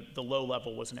the low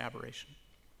level was an aberration.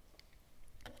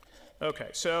 Okay,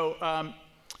 so.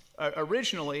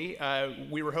 Originally,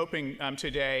 we were hoping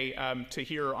today to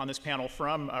hear on this panel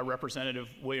from Representative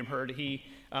William Hurd. He,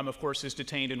 of course, is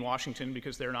detained in Washington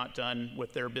because they're not done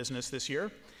with their business this year.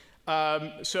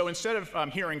 So instead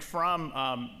of hearing from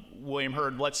William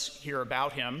Hurd, let's hear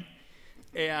about him.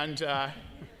 And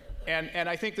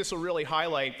I think this will really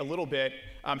highlight a little bit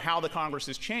how the Congress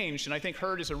has changed. And I think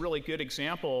Hurd is a really good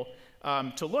example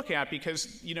to look at,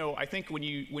 because I think when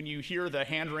you hear the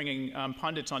hand-wringing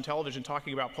pundits on television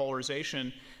talking about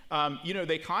polarization,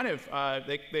 they kind of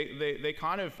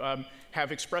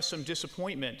have expressed some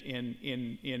disappointment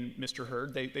in Mr.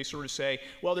 Hurd. They sort of say,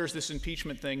 well, there's this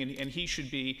impeachment thing, and he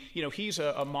should be, he's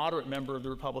a moderate member of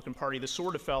the Republican Party, the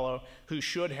sort of fellow who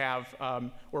should have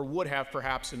or would have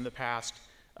perhaps in the past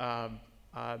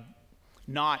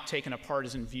not taken a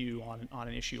partisan view on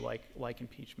an issue like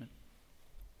impeachment.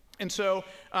 And so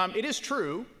it is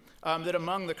true that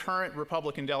among the current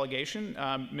Republican delegation,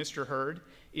 Mr. Hurd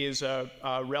is a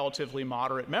relatively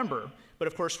moderate member. But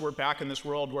of course, we're back in this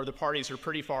world where the parties are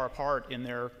pretty far apart in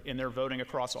their voting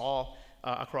across all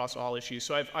issues.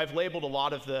 So I've labeled a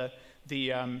lot of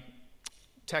the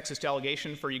Texas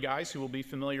delegation for you guys who will be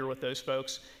familiar with those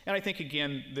folks. And I think,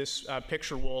 again, this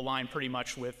picture will align pretty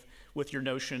much with your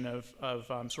notion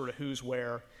of sort of who's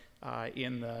where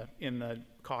in the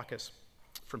caucus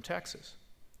from Texas.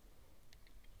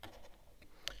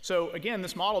 So again,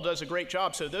 this model does a great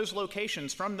job. So those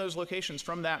locations from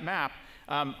that map,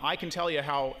 I can tell you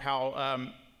how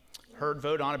Hurd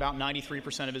voted on about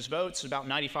 93% of his votes, about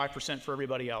 95% for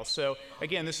everybody else. So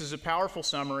again, this is a powerful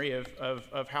summary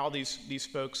of how these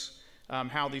folks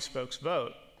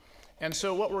vote. And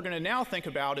so what we're going to now think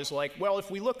about is well,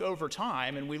 if we look over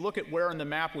time and we look at where in the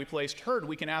map we placed Hurd,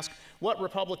 we can ask what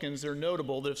Republicans that are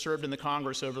notable that have served in the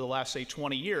Congress over the last, say,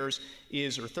 20 years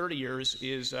or 30 years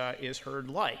is Hurd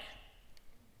like.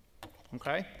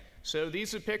 Okay? So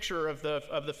these are a picture of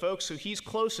the folks who he's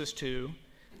closest to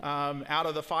out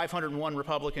of the 501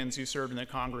 Republicans who served in the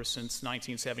Congress since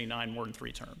 1979, more than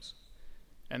 3 terms.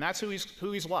 And that's who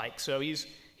he's like. So he's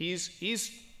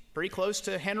pretty close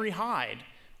to Henry Hyde,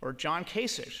 or John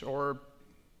Kasich, or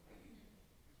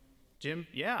Jim,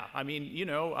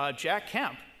 Jack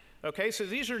Kemp. Okay, so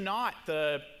these are not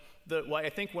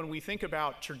I think when we think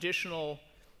about traditional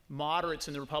moderates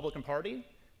in the Republican Party,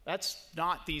 that's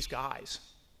not these guys,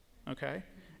 okay?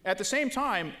 At the same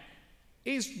time,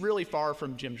 he's really far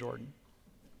from Jim Jordan,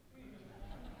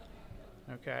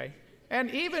 okay?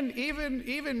 And even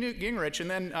Newt Gingrich, and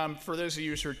then for those of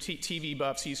you who are TV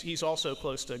buffs, he's also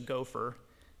close to Gopher,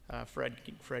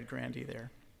 Fred Grandy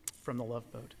there from the Love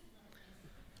Boat.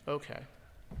 Okay.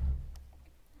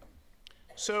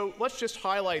 So let's just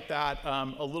highlight that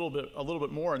a little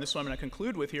bit more, and this is what I'm going to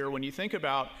conclude with here. When you think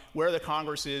about where the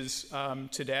Congress is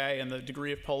today and the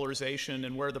degree of polarization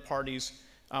and where the parties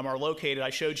are located, I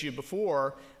showed you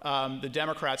before the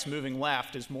Democrats moving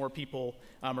left as more people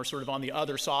are sort of on the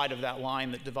other side of that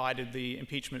line that divided the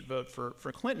impeachment vote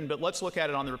for Clinton. But let's look at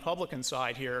it on the Republican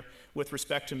side here with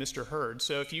respect to Mr. Hurd.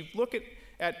 So if you look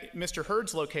at Mr.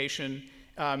 Hurd's location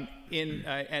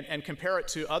and compare it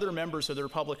to other members of the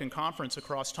Republican conference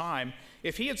across time,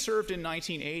 if he had served in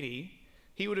 1980,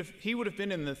 he would have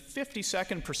been in the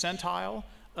 52nd percentile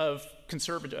of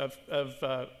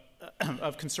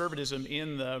conservatism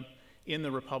in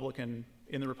the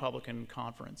Republican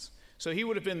conference. So he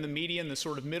would have been the median, the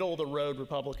sort of middle of the road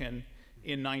Republican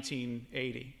in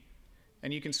 1980.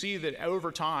 And you can see that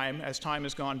over time, as time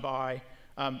has gone by,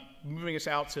 moving us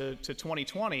out to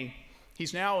 2020,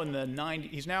 he's now in the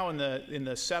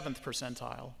 7th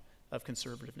percentile of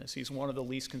conservativeness. He's one of the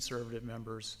least conservative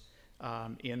members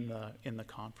in the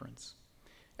conference.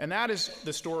 And that is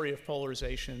the story of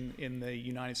polarization in the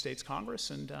United States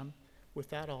Congress. And with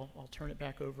that, I'll turn it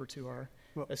back over to our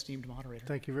esteemed moderator.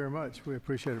 Thank you very much. We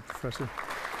appreciate it, Professor.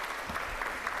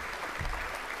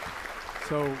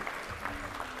 So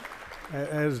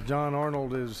As John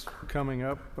Arnold is coming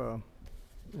up,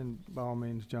 and by all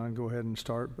means, John, go ahead and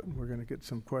start, but we're going to get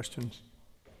some questions.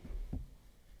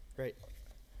 Great.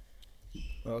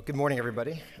 Well, good morning,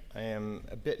 everybody. I am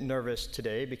a bit nervous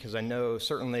today because I know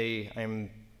certainly I'm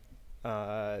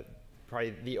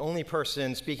probably the only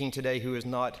person speaking today who is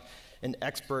not an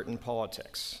expert in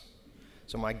politics.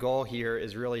 So my goal here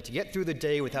is really to get through the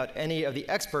day without any of the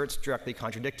experts directly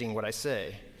contradicting what I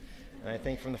say. And I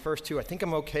think from the first two, I think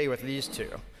I'm okay with these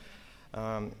two.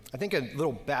 I think a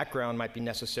little background might be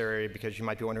necessary because you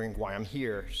might be wondering why I'm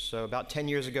here. So about 10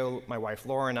 years ago, my wife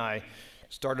Laura and I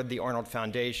started the Arnold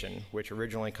Foundation, which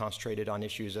originally concentrated on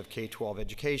issues of K-12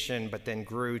 education, but then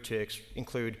grew to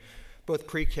include both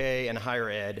pre-K and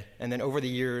higher ed, and then over the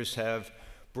years have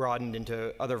broadened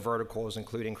into other verticals,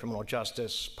 including criminal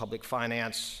justice, public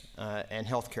finance, and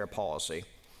healthcare policy.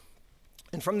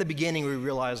 And from the beginning, we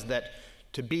realized that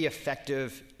to be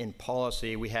effective in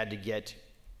policy, we had to get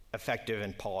effective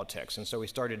in politics. And so we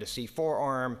started a C4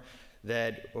 arm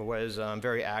that was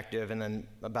very active, and then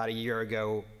about a year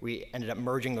ago, we ended up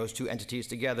merging those two entities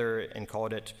together and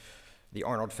called it the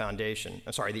Arnold Foundation,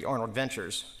 the Arnold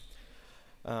Ventures.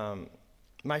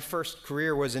 My first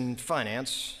career was in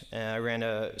finance, and I ran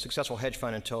a successful hedge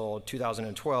fund until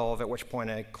 2012, at which point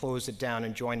I closed it down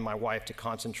and joined my wife to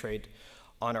concentrate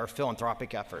on our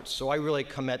philanthropic efforts. So I really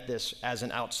come at this as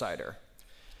an outsider.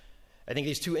 I think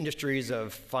these two industries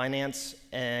of finance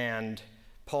and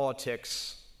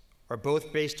politics are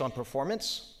both based on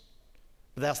performance,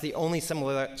 but that's the only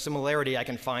similarity I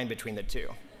can find between the two.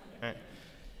 Right?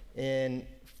 In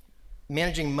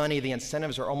managing money, the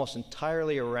incentives are almost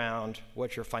entirely around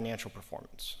what's your financial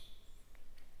performance.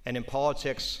 And in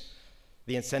politics,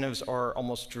 the incentives are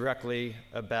almost directly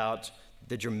about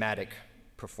the dramatic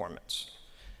performance.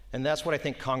 And that's what I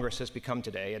think Congress has become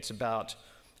today. It's about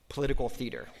political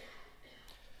theater.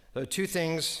 There are two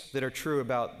things that are true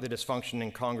about the dysfunction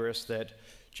in Congress that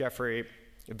Jeffrey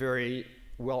very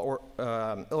well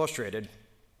illustrated,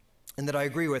 and that I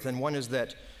agree with. And one is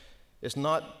that it's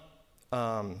not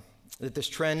that this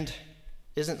trend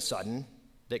isn't sudden,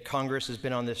 that Congress has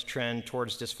been on this trend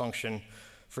towards dysfunction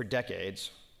for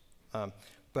decades,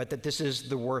 but that this is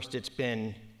the worst it's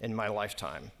been in my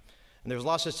lifetime. And there's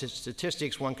lots of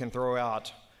statistics one can throw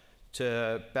out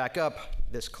to back up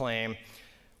this claim.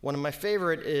 One of my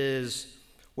favorite is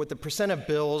what the percent of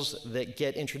bills that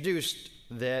get introduced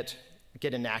that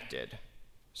get enacted.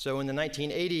 So in the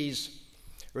 1980s,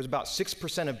 there was about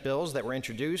 6% of bills that were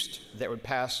introduced that would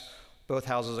pass both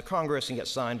houses of Congress and get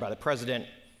signed by the president.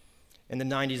 In the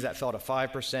 90s, that fell to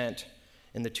 5%.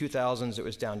 In the 2000s, it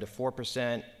was down to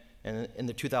 4%. And in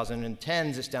the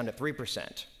 2010s, it's down to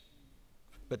 3%.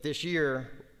 But this year,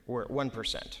 we're at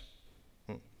 1%.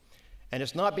 And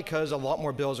it's not because a lot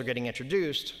more bills are getting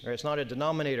introduced, or it's not a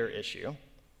denominator issue.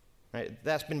 Right?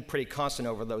 That's been pretty constant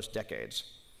over those decades.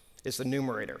 It's the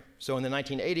numerator. So in the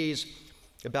 1980s,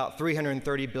 about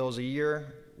 330 bills a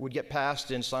year would get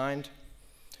passed and signed.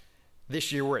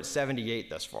 This year, we're at 78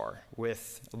 thus far,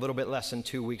 with a little bit less than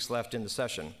 2 weeks left in the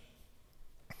session.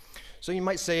 So you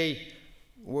might say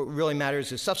what really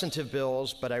matters is substantive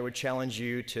bills, but I would challenge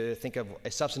you to think of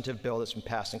a substantive bill that's been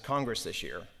passed in Congress this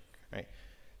year. Right?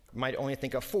 You might only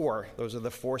think of 4. Those are the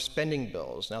 4 spending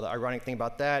bills. Now, the ironic thing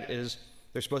about that is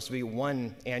there's supposed to be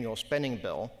 1 annual spending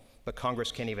bill, but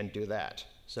Congress can't even do that.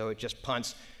 So it just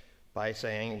punts by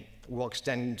saying we'll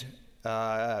extend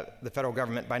the federal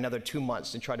government by another 2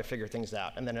 months and try to figure things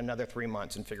out, and then another 3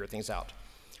 months and figure things out.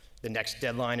 The next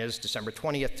deadline is December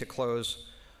 20th to close,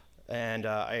 and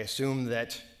I assume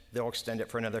that they'll extend it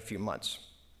for another few months.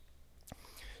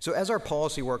 So as our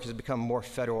policy work has become more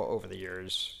federal over the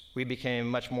years, we became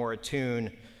much more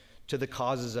attuned to the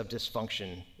causes of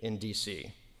dysfunction in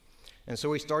DC. And so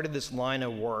we started this line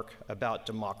of work about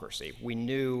democracy. We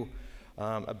knew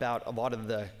about a lot of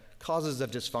the causes of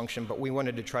dysfunction, but we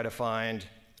wanted to try to find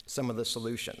some of the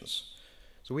solutions.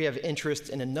 So we have interest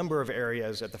in a number of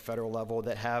areas at the federal level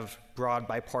that have broad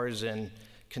bipartisan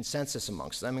consensus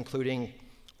amongst them, including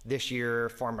this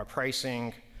year, pharma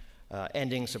pricing,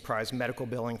 ending surprise medical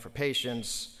billing for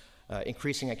patients,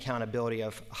 increasing accountability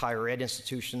of higher ed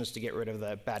institutions to get rid of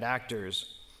the bad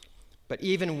actors. But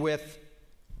even with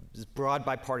this broad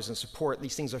bipartisan support,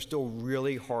 these things are still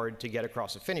really hard to get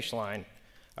across the finish line,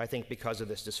 I think, because of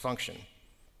this dysfunction.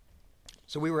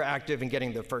 So we were active in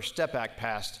getting the First Step Act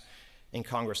passed in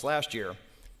Congress last year.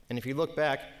 And if you look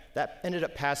back, that ended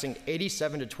up passing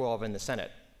 87-12 in the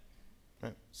Senate.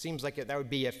 Right? Seems like that would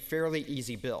be a fairly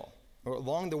easy bill. Or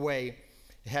along the way,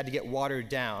 it had to get watered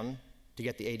down to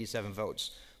get the 87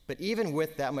 votes. But even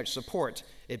with that much support,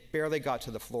 it barely got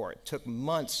to the floor. It took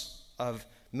months of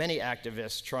many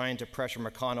activists trying to pressure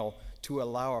McConnell to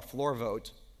allow a floor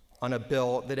vote on a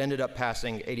bill that ended up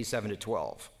passing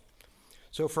 87-12.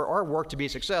 So for our work to be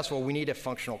successful, we need a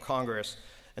functional Congress,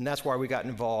 and that's why we got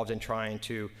involved in trying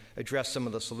to address some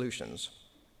of the solutions.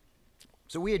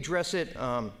 So we address it,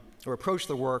 or approach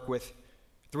the work with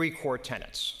 3 core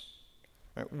tenets.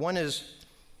 Right? One is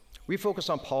we focus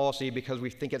on policy because we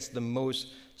think it's the most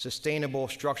sustainable,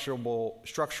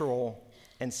 structural,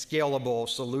 and scalable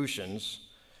solutions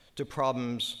to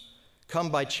problems come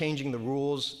by changing the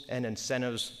rules and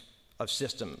incentives of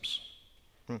systems.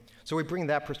 So we bring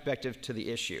that perspective to the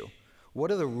issue.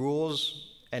 What are the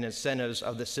rules and incentives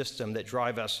of the system that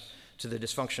drive us to the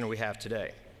dysfunction we have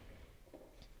today?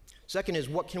 Second is,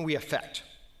 what can we affect?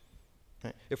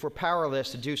 If we're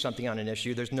powerless to do something on an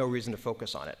issue, there's no reason to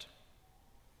focus on it.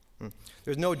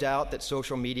 There's no doubt that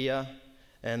social media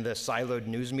and the siloed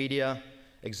news media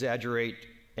exaggerate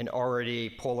an already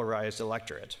polarized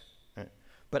electorate.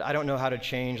 But I don't know how to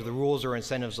change the rules or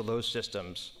incentives of those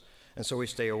systems, and so we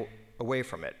stay away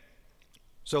from it.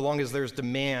 So long as there's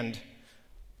demand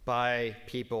by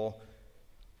people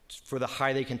for the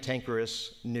highly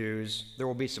cantankerous news, there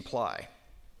will be supply.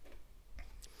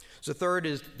 So third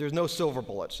is there's no silver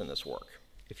bullets in this work.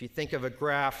 If you think of a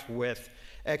graph with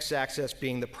x-axis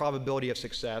being the probability of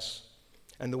success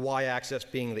and the y-axis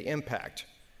being the impact,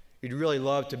 you'd really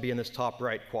love to be in this top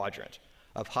right quadrant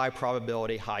of high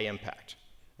probability, high impact.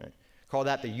 Right? Call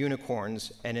that the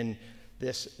unicorns, and in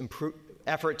this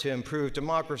effort to improve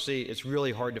democracy, it's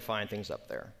really hard to find things up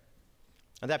there.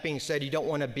 And that being said, you don't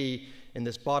want to be in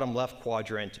this bottom left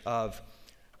quadrant of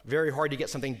very hard to get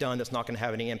something done that's not going to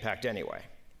have any impact anyway.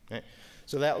 Right?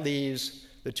 So that leaves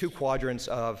the 2 quadrants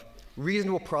of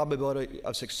reasonable probability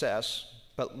of success,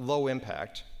 but low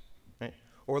impact, right?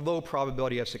 Or low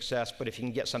probability of success, but if you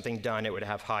can get something done, it would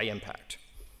have high impact.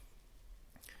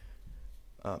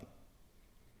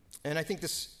 And I think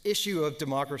this issue of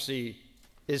democracy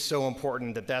is so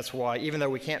important that that's why, even though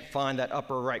we can't find that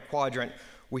upper right quadrant,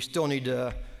 we still need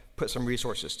to put some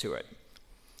resources to it.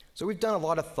 So we've done a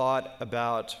lot of thought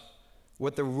about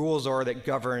what the rules are that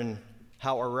govern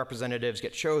how our representatives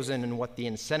get chosen and what the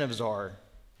incentives are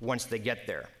once they get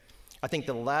there. I think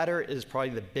the latter is probably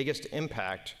the biggest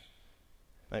impact.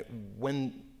 Right?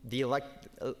 When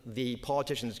the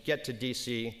politicians get to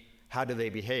DC, how do they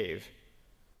behave?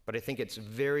 But I think it's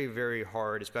very, very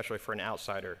hard, especially for an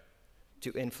outsider,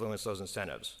 to influence those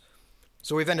incentives.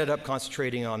 So we've ended up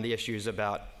concentrating on the issues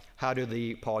about how do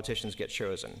the politicians get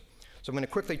chosen. So I'm going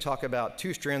to quickly talk about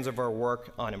 2 strands of our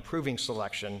work on improving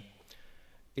selection,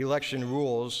 election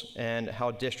rules, and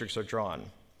how districts are drawn.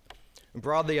 And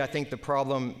broadly, I think the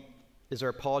problem is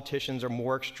our politicians are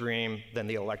more extreme than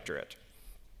the electorate.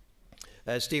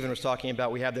 As Stephen was talking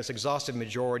about, we have this exhaustive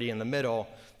majority in the middle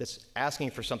that's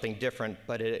asking for something different,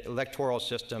 but an electoral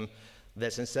system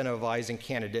that's incentivizing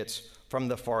candidates from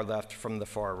the far left, from the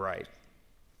far right.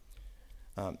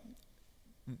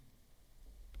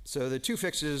 So the 2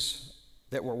 fixes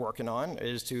that we're working on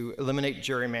is to eliminate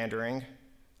gerrymandering,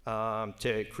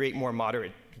 to create more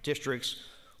moderate districts,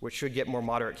 which should get more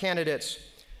moderate candidates,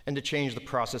 and to change the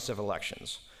process of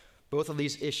elections. Both of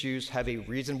these issues have a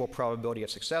reasonable probability of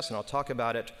success, and I'll talk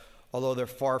about it, although they're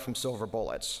far from silver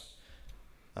bullets.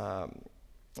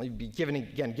 Given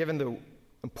the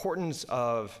importance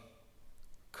of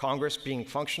Congress being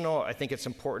functional, I think it's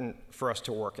important for us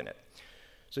to work in it.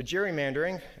 So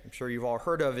gerrymandering, I'm sure you've all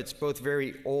heard of, it's both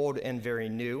very old and very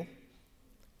new.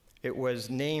 It was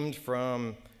named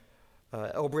from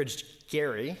Elbridge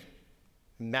Gerry,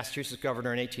 Massachusetts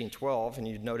governor in 1812, and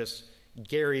you'd notice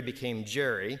Gary became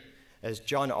Jerry, as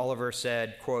John Oliver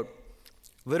said, quote,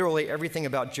 "Literally everything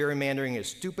about gerrymandering is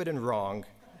stupid and wrong,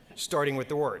 starting with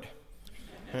the word."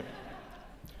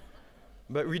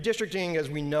 But redistricting, as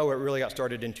we know it, really got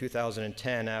started in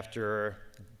 2010 after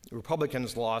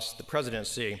Republicans lost the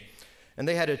presidency, and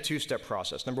they had a 2-step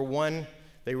process. Number 1,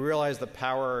 they realized the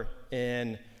power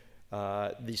in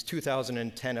these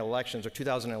 2010 elections, or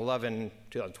 2011,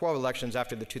 2012 elections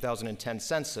after the 2010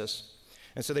 census.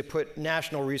 And so they put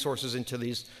national resources into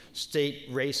these state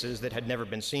races that had never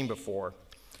been seen before.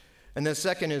 And then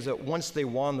second is that once they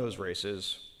won those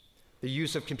races, the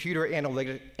use of computer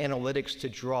analytics to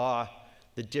draw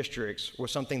the districts was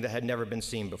something that had never been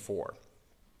seen before.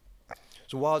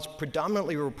 So while it's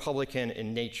predominantly Republican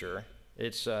in nature,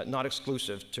 it's not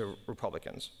exclusive to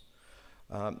Republicans.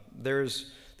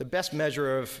 There's the best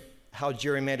measure of how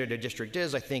gerrymandered a district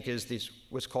is, I think, is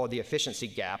what's called the efficiency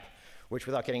gap, which,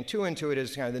 without getting too into it,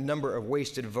 is kind of the number of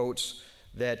wasted votes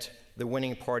that the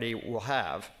winning party will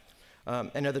have.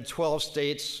 And of the 12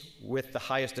 states with the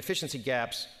highest efficiency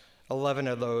gaps, 11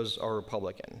 of those are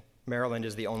Republican. Maryland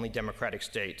is the only Democratic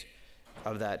state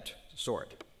of that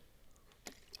sort.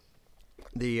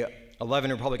 The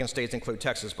 11 Republican states include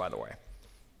Texas, by the way.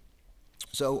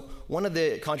 So one of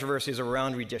the controversies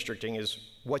around redistricting is,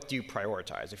 what do you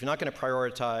prioritize? If you're not going to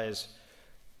prioritize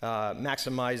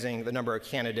maximizing the number of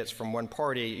candidates from one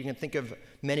party, you can think of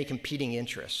many competing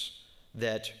interests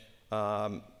that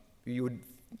you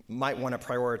might want to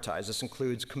prioritize. This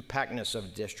includes compactness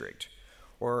of district,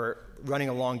 or running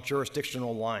along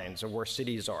jurisdictional lines of where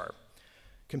cities are,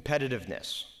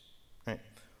 competitiveness, right?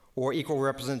 Or equal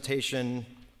representation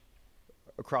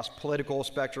across political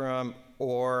spectrum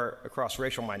or across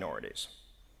racial minorities.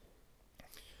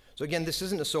 So again, this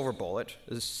isn't a silver bullet.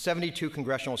 The 72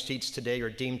 congressional seats today are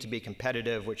deemed to be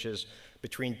competitive, which is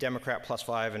between Democrat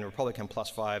 +5 and Republican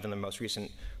 +5 in the most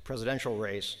recent presidential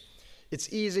race.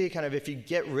 It's easy, kind of, if you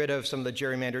get rid of some of the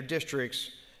gerrymandered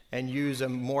districts and use a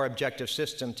more objective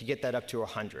system, to get that up to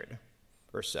 100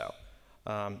 or so.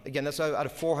 Again, that's out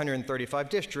of 435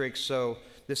 districts, so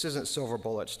this isn't silver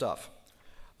bullet stuff.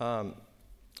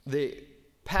 The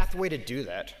pathway to do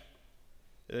that,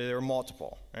 there are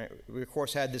multiple. Right? We, of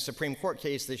course, had the Supreme Court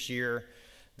case this year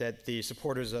that the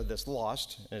supporters of this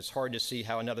lost, and it's hard to see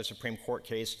how another Supreme Court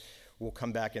case will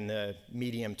come back in the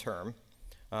medium term.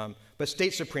 But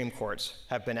state Supreme Courts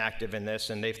have been active in this,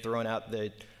 and they've thrown out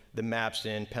the maps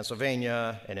in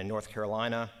Pennsylvania and in North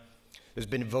Carolina. There's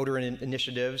been voter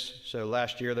initiatives. So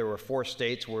last year there were 4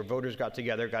 states where voters got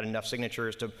together, got enough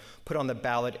signatures to put on the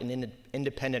ballot an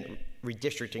independent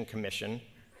redistricting commission.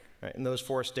 Right? In those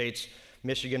 4 states,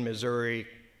 Michigan, Missouri,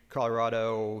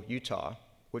 Colorado, Utah,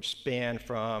 which span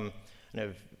from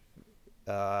kind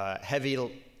of heavy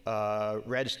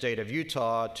red state of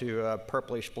Utah to a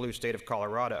purplish blue state of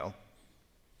Colorado.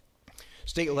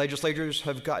 State legislatures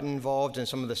have gotten involved in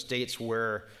some of the states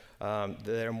where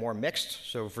that are more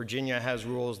mixed. So Virginia has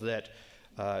rules that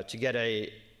to get an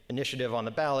initiative on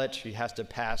the ballot, you have to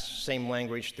pass same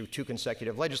language through 2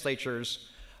 consecutive legislatures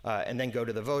and then go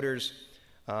to the voters.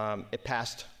 It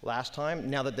passed last time.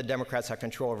 Now that the Democrats have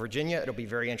control of Virginia, it'll be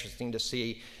very interesting to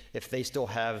see if they still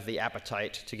have the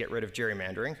appetite to get rid of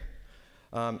gerrymandering.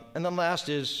 And then last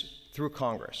is through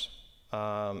Congress.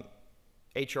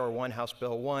 H.R. 1, House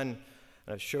Bill 1,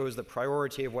 shows the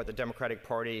priority of what the Democratic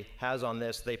Party has on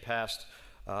this. They passed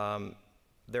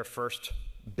their first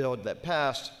bill that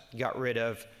passed, got rid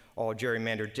of all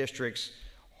gerrymandered districts.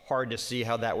 Hard to see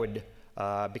how that would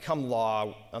become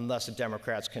law unless the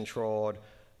Democrats controlled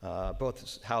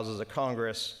both houses of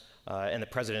Congress and the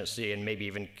presidency, and maybe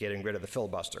even getting rid of the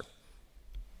filibuster.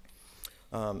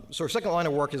 So our second line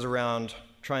of work is around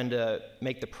trying to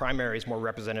make the primaries more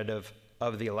representative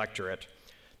of the electorate.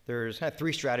 There's kind of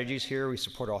 3 strategies here. We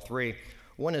support all 3.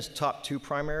 One is top 2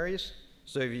 primaries.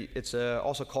 So it's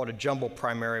also called a jumble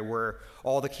primary, where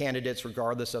all the candidates,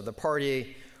 regardless of the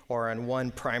party, are on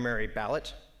one primary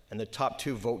ballot, and the top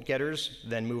 2 vote getters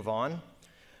then move on.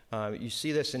 You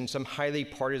see this in some highly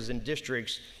partisan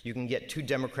districts. You can get 2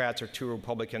 Democrats or 2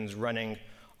 Republicans running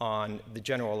on the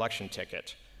general election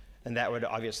ticket. And that would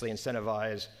obviously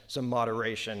incentivize some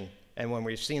moderation. And when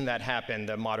we've seen that happen,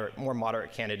 the more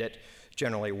moderate candidate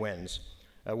generally wins.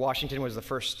 Washington was the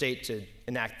first state to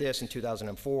enact this in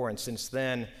 2004, and since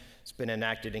then, it's been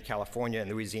enacted in California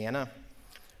and Louisiana.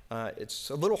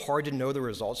 It's a little hard to know the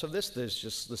results of this. There's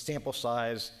just, the sample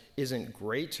size isn't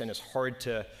great, and it's hard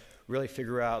to really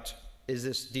figure out, is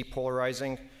this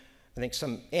depolarizing? I think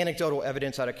some anecdotal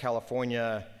evidence out of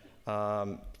California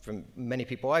from many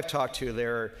people I've talked to,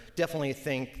 they definitely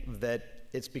think that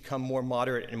it's become more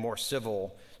moderate and more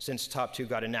civil since Top 2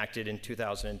 got enacted in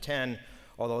 2010,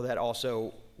 although that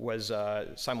also was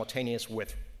simultaneous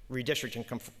with redistricting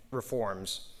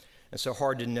reforms, and so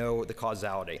hard to know the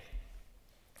causality.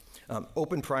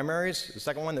 Open primaries, the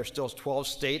second one, there's still 12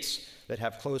 states that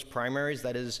have closed primaries.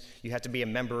 That is, you have to be a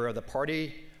member of the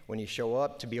party when you show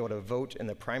up to be able to vote in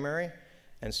the primary.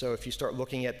 And so if you start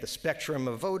looking at the spectrum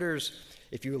of voters,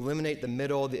 if you eliminate the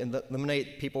middle,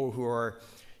 eliminate people who are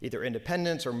either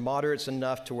independents or moderates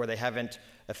enough to where they haven't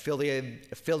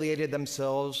affiliated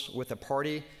themselves with a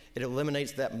party, it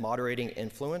eliminates that moderating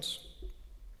influence.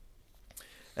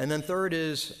 And then third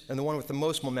is, and the one with the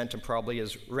most momentum probably,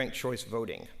 is ranked choice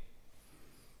voting.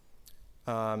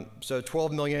 So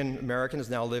 12 million Americans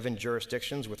now live in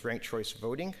jurisdictions with ranked choice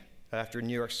voting. After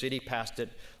New York City passed it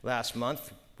last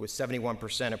month with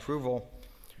 71% approval,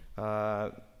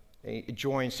 it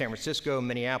joined San Francisco,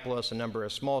 Minneapolis, a number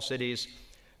of small cities,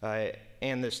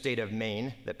 and the state of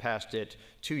Maine that passed it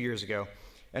 2 years ago.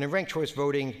 And in ranked choice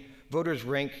voting, voters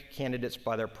rank candidates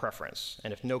by their preference.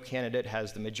 And if no candidate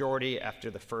has the majority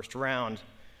after the first round,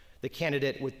 the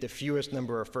candidate with the fewest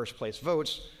number of first place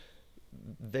votes,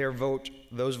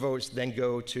 those votes then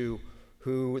go to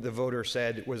who the voter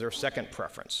said was their second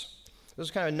preference.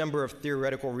 There's kind of a number of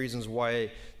theoretical reasons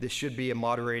why this should be a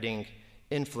moderating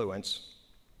influence.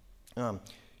 You're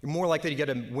more likely to get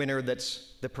a winner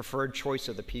that's the preferred choice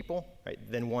of the people, right,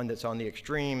 than one that's on the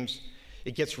extremes.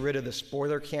 It gets rid of the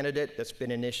spoiler candidate that's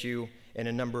been an issue in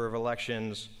a number of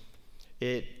elections.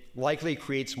 It likely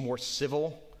creates more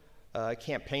civil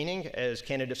campaigning, as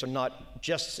candidates are not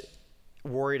just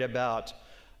worried about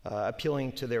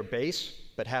appealing to their base,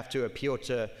 but have to appeal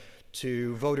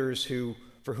to voters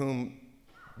for whom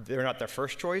they're not their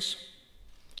first choice.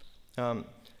 And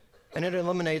it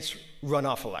eliminates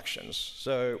runoff elections.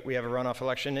 So we have a runoff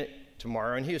election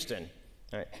tomorrow in Houston.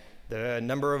 Right? The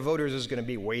number of voters is going to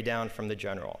be way down from the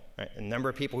general. Right? The number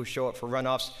of people who show up for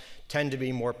runoffs tend to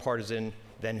be more partisan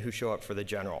than who show up for the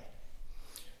general.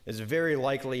 It's very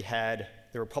likely, had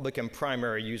the Republican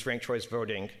primary used ranked choice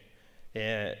voting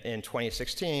in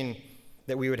 2016,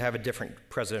 that we would have a different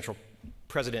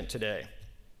president today.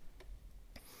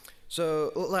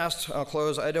 So last, I'll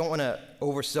close. I don't want to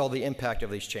oversell the impact of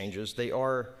these changes. They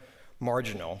are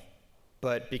marginal,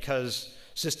 but because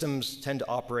systems tend to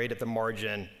operate at the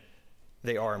margin,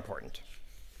 they are important.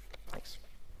 Thanks.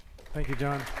 Thank you,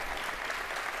 John.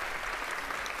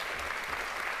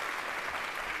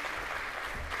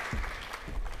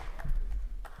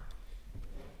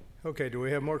 Okay, do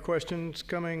we have more questions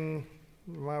coming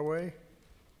my way?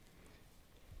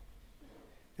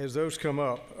 As those come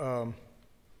up,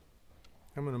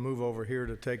 I'm going to move over here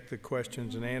to take the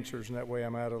questions and answers, and that way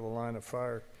I'm out of the line of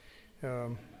fire.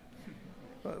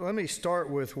 Let me start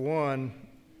with one,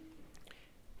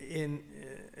 and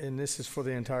this is for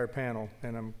the entire panel,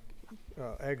 and I'm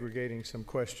aggregating some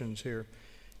questions here.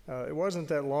 It wasn't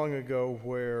that long ago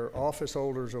where office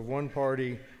holders of one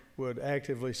party would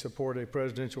actively support a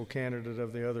presidential candidate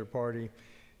of the other party,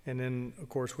 and then, of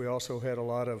course, we also had a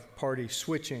lot of party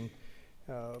switching,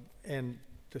 and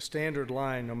the standard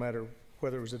line, no matter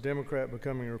whether it was a Democrat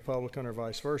becoming a Republican or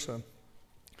vice versa,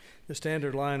 the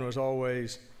standard line was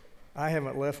always, I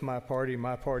haven't left my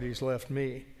party's left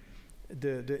me.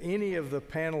 Do any of the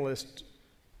panelists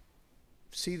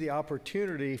see the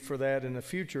opportunity for that in the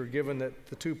future, given that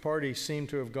the two parties seem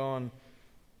to have gone,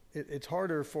 it's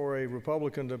harder for a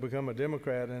Republican to become a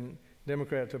Democrat and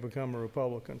Democrat to become a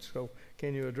Republican. So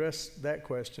can you address that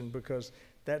question? Because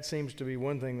that seems to be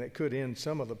one thing that could end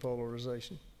some of the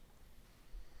polarization.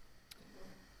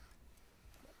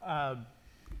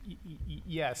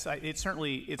 Yes, it's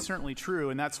certainly true,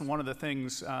 and that's one of the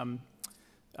things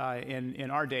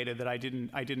in our data that I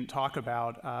didn't talk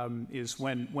about is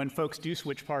when folks do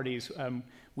switch parties,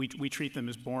 we treat them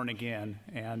as born again,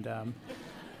 and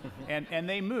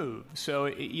they move.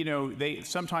 So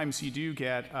sometimes you do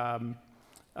get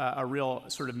a real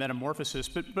sort of metamorphosis,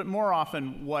 but more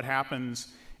often what happens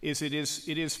is it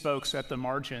is folks at the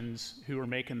margins who are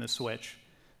making the switch.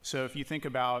 So if you think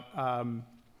about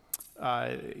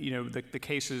the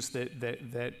cases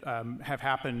that have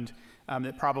happened,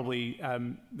 that probably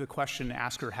the question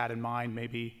asker had in mind,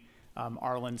 maybe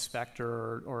Arlen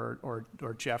Specter or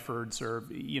Jeffords, or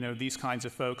these kinds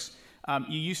of folks.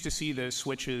 You used to see those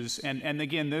switches, and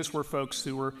again, those were folks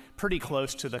who were pretty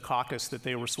close to the caucus that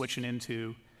they were switching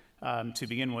into to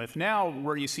begin with. Now,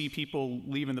 where you see people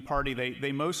leaving the party,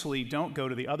 they mostly don't go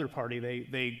to the other party.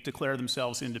 They declare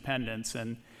themselves independents,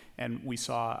 and we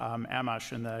saw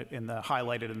Amash in the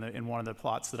highlighted in one of the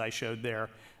plots that I showed there,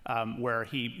 where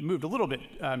he moved a little bit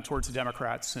towards the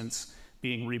Democrats since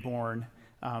being reborn,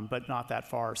 but not that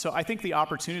far. So I think the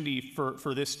opportunity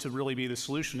for this to really be the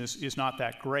solution is not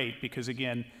that great, because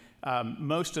again,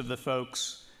 most of the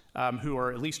folks who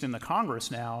are at least in the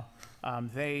Congress now,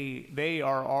 they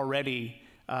are already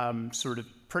sort of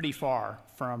pretty far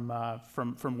from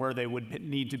where they would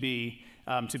need to be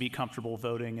comfortable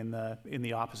voting in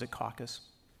the opposite caucus.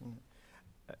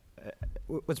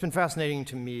 What's been fascinating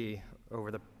to me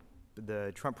over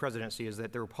the Trump presidency is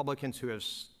that the Republicans who have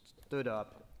stood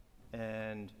up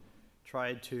and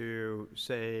tried to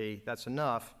say that's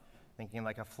enough, thinking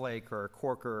like a Flake or a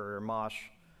Corker or Mosh,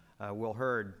 Will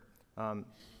Hurd,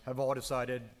 have all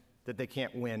decided that they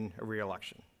can't win a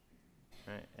re-election,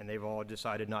 right? And they've all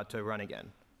decided not to run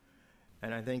again.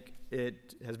 And I think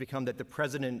it has become that the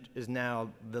president is now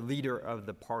the leader of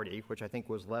the party, which I think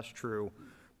was less true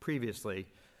previously.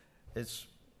 It's,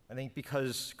 I think,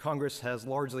 because Congress has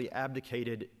largely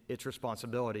abdicated its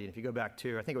responsibility. And if you go back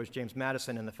to, I think it was James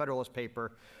Madison in the Federalist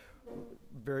paper,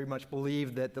 very much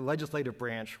believed that the legislative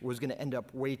branch was going to end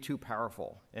up way too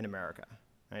powerful in America.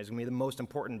 Right? It's going to be the most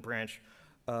important branch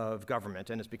of government,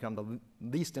 and it's become the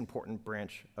least important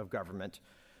branch of government.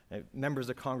 Members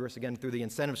of Congress, again, through the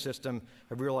incentive system,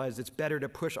 have realized it's better to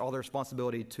push all the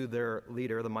responsibility to their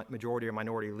leader, the majority or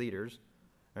minority leaders,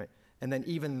 right? And then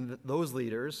even those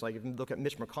leaders, like if you look at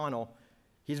Mitch McConnell,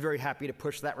 he's very happy to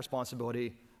push that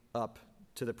responsibility up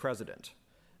to the president.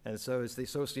 And so it's the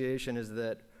association is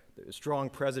that the strong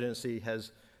presidency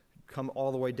has come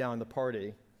all the way down the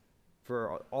party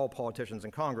for all politicians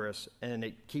in Congress, and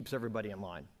it keeps everybody in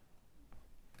line.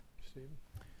 Stephen?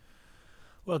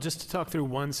 Well, just to talk through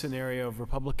one scenario of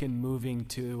Republican moving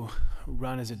to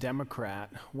run as a Democrat,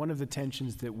 one of the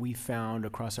tensions that we found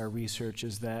across our research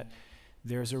is that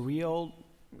there's a real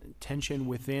tension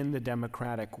within the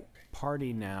Democratic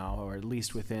Party now, or at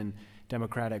least within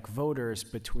Democratic voters,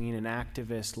 between an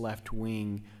activist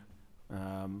left-wing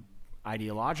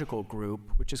ideological group,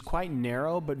 which is quite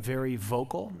narrow but very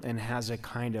vocal and has a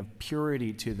kind of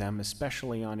purity to them,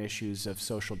 especially on issues of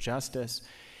social justice,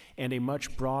 and a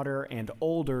much broader and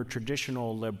older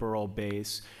traditional liberal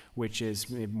base, which is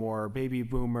more baby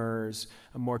boomers,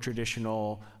 a more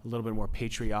traditional, a little bit more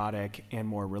patriotic and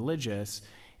more religious.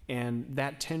 And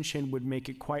that tension would make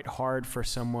it quite hard for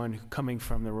someone coming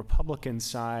from the Republican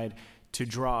side to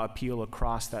draw appeal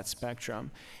across that spectrum.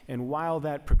 And while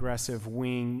that progressive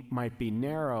wing might be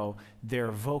narrow,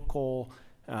 their vocal,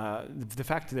 the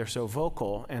fact that they're so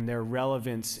vocal and their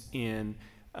relevance in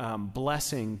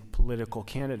blessing political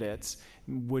candidates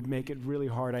would make it really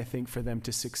hard, I think, for them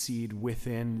to succeed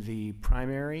within the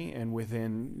primary and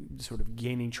within sort of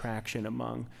gaining traction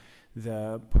among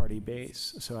the party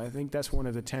base. So I think that's one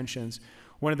of the tensions.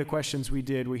 One of the questions we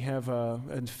did, we have a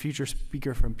future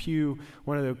speaker from Pew.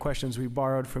 One of the questions we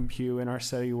borrowed from Pew in our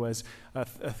study was a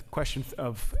question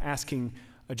of asking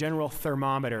a general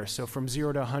thermometer. So from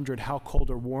 0 to 100, how cold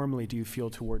or warmly do you feel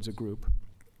towards a group?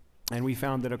 And we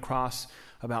found that across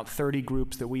about 30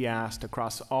 groups that we asked,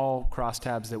 across all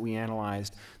crosstabs that we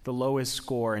analyzed, the lowest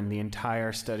score in the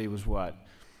entire study was what?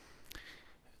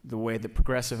 The way the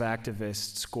progressive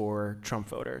activists score Trump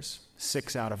voters,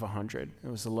 6 out of 100. It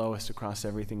was the lowest across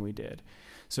everything we did.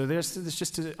 So there's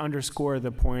just to underscore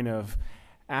the point of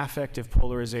affective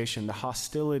polarization. The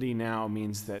hostility now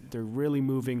means that they're really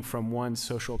moving from one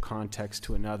social context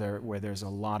to another where there's a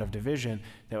lot of division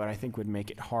that I think would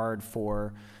make it hard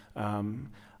for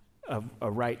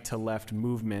a right to left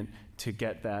movement to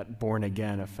get that born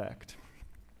again effect.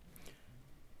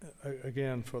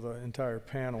 Again, for the entire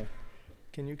panel,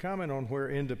 can you comment on where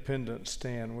independents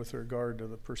stand with regard to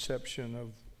the perception of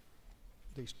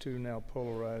these two now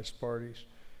polarized parties?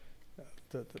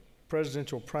 The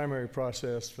presidential primary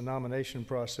process, the nomination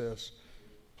process,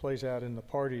 plays out in the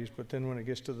parties, but then when it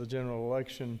gets to the general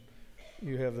election,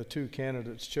 you have the two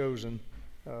candidates chosen.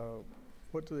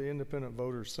 What do the independent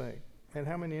voters think? And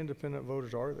how many independent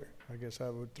voters are there? I guess I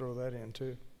would throw that in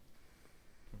too.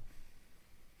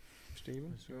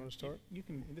 Stephen, do you want to start? You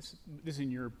can. This is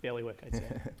in your bailiwick, I'd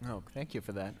say. Oh, thank you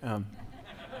for that.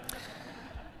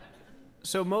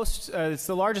 So it's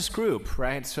the largest group,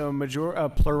 right? So a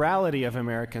plurality of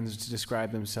Americans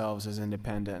describe themselves as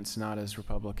independents, not as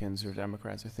Republicans or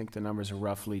Democrats. I think the numbers are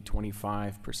roughly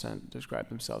 25% describe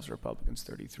themselves as Republicans,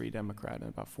 33 Democrat, and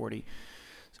about 40,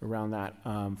 so around that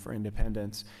for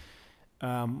independents.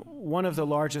 One of the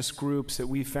largest groups that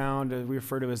we found, we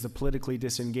refer to as the politically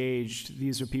disengaged.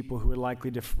 These are people who are likely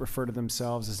to refer to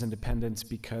themselves as independents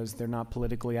because they're not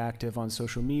politically active on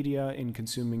social media, in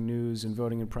consuming news, and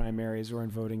voting in primaries, or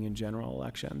in voting in general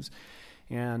elections.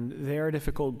 And they're a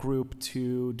difficult group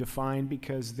to define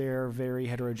because they're very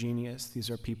heterogeneous. These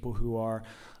are people who are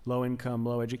low income,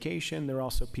 low education. They're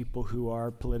also people who are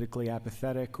politically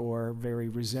apathetic or very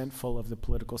resentful of the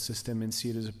political system and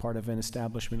see it as a part of an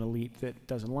establishment elite that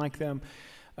doesn't like them.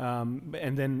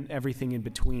 And then everything in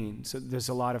between. So there's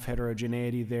a lot of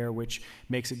heterogeneity there, which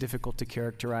makes it difficult to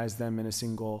characterize them in a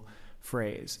single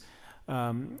phrase.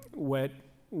 What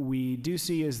we do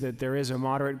see is that there is a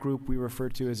moderate group we refer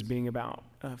to as being about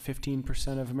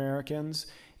 15% of Americans,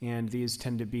 and these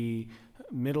tend to be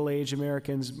middle-aged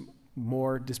Americans,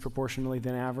 more disproportionately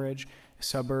than average,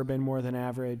 suburban more than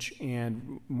average,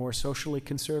 and more socially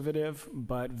conservative,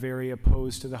 but very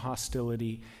opposed to the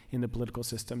hostility in the political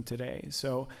system today.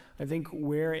 So I think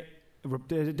where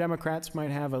the Democrats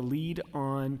might have a lead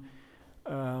on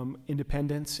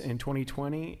independence in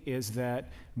 2020 is that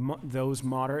those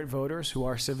moderate voters who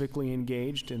are civically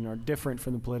engaged and are different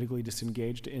from the politically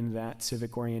disengaged in that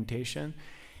civic orientation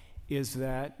is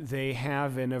that they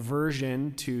have an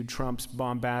aversion to Trump's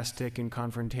bombastic and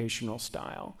confrontational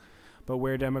style. But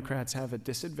where Democrats have a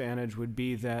disadvantage would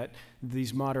be that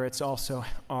these moderates also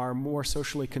are more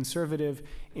socially conservative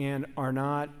and are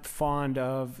not fond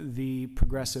of the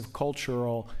progressive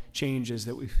cultural changes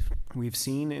that we've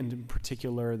seen, and in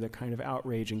particular the kind of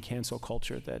outrage and cancel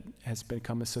culture that has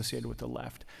become associated with the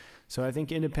left. So I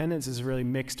think independents is a really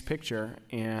mixed picture,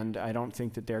 and I don't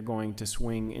think that they're going to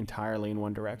swing entirely in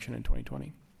one direction in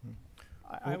 2020.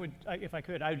 I would, if I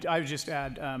could, I would just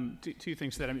add two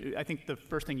things to that. I think the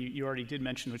first thing you already did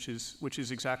mention, which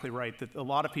is exactly right, that a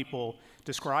lot of people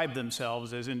describe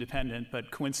themselves as independent,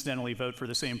 but coincidentally vote for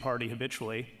the same party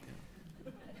habitually.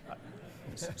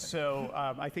 So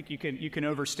I think you can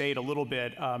overstate a little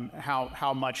bit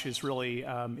how much is really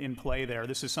in play there.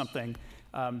 This is something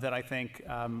that I think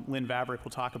Lynn Vavreck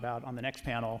will talk about on the next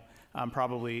panel,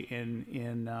 probably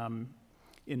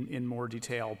in more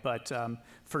detail. But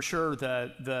for sure,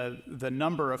 the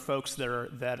number of folks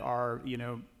that are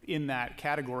in that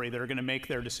category that are going to make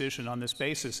their decision on this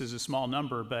basis is a small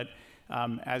number. But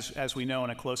as we know, in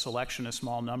a close election, a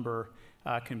small number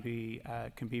can be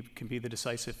the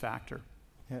decisive factor.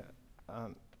 Yeah,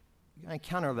 I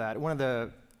counter that. One of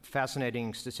the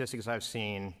fascinating statistics I've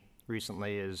seen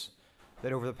recently is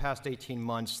that over the past 18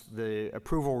 months, the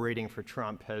approval rating for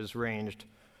Trump has ranged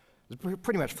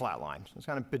pretty much flatlined. It's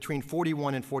kind of between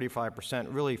 41 and 45%,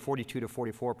 really 42 to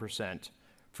 44%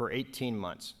 for 18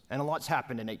 months. And a lot's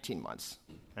happened in 18 months.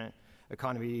 Right?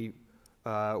 Economy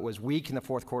was weak in the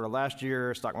fourth quarter last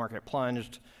year. Stock market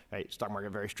plunged. Right? Stock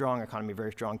market very strong. Economy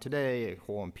very strong today. A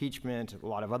whole impeachment. A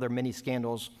lot of other mini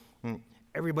scandals.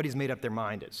 Everybody's made up their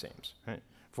mind, it seems. Right?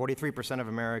 43% of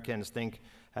Americans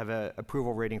have an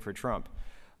approval rating for Trump.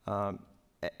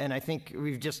 And I think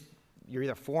you're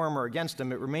either for him or against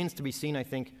him. It remains to be seen, I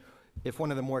think, if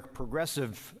one of the more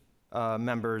progressive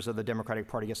members of the Democratic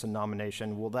Party gets a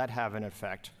nomination, will that have an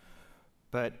effect?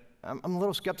 But I'm a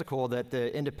little skeptical that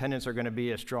the independents are going to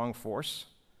be a strong force.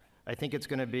 I think it's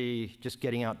going to be just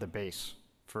getting out the base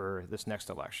for this next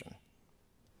election.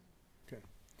 Okay.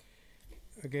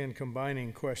 Again,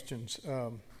 combining questions.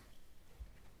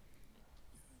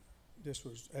 This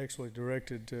was actually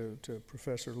directed to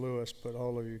Professor Lewis, but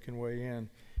all of you can weigh in.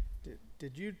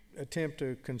 Did you attempt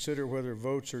to consider whether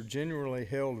votes are generally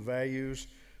held values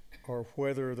or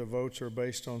whether the votes are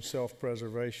based on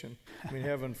self-preservation? I mean,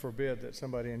 heaven forbid that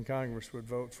somebody in Congress would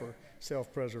vote for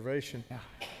self-preservation. Yeah.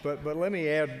 But let me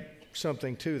add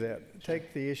something to that.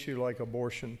 Take the issue like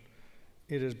abortion.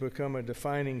 It has become a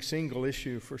defining single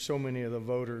issue for so many of the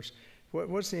voters.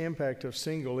 What's the impact of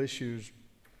single issues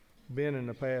been in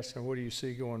the past, and what do you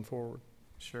see going forward?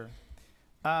 Sure.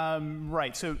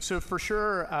 Right. So for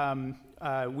sure,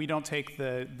 we don't take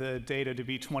the data to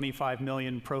be 25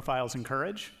 million profiles in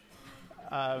courage.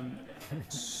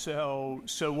 So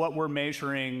what we're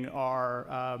measuring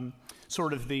are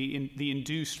sort of the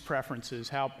induced preferences,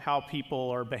 how people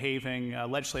are behaving,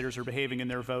 legislators are behaving in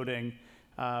their voting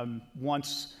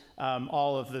once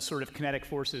all of the sort of kinetic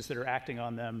forces that are acting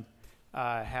on them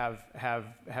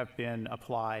have been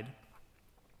applied.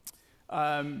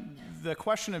 The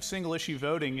question of single-issue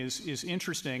voting is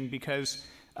interesting because,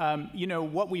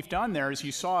 what we've done there, as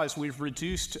you saw, is we've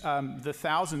reduced the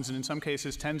thousands, and in some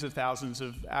cases tens of thousands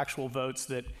of actual votes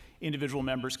that individual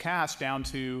members cast down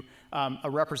to a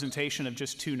representation of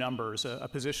just two numbers, a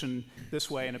position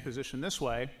this way and a position this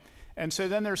way. And so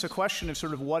then there's a question of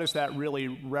sort of what does that really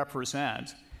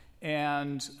represent?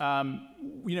 And,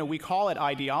 we call it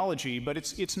ideology, but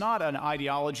it's not an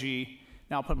ideology.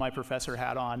 Now I'll put my professor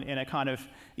hat on in a kind of,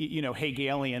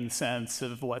 Hegelian sense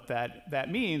of what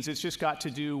that means. It's just got to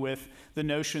do with the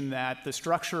notion that the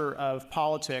structure of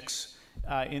politics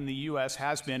in the U.S.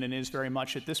 has been and is very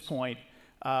much at this point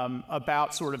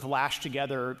about sort of lashed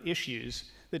together issues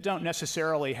that don't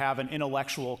necessarily have an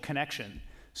intellectual connection.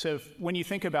 So when you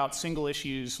think about single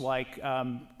issues like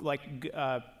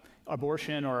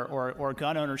abortion or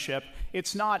gun ownership,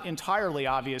 it's not entirely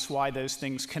obvious why those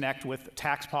things connect with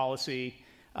tax policy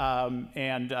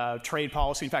and trade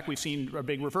policy. In fact, we've seen a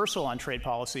big reversal on trade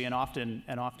policy and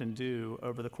often do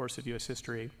over the course of U.S.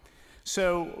 history.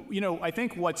 So, I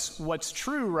think what's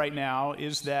true right now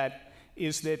is that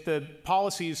the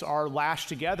policies are lashed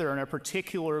together in a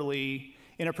particularly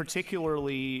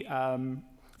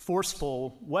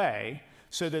forceful way,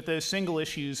 so that those single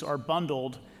issues are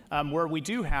bundled, where we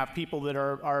do have people that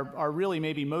are really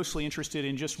maybe mostly interested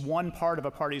in just one part of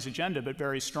a party's agenda, but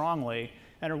very strongly,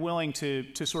 and are willing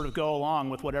to sort of go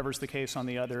along with whatever's the case on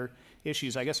the other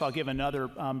issues. I guess I'll give another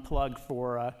plug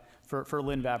for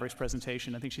Lynn Vavreck's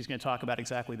presentation. I think she's going to talk about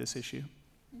exactly this issue.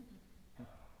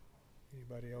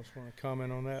 Anybody else want to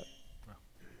comment on that?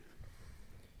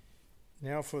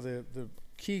 Now for the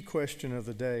key question of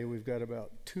the day. We've got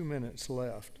about 2 minutes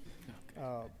left.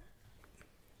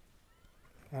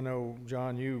 I know,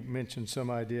 John, you mentioned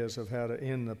some ideas of how to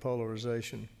end the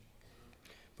polarization.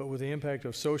 But with the impact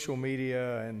of social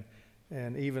media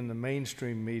and even the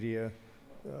mainstream media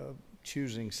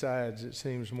choosing sides, it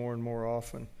seems more and more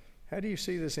often, how do you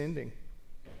see this ending?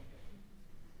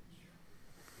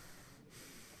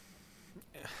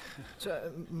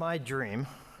 So my dream,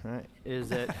 right, is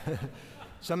that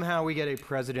somehow we get a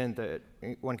president that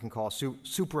one can call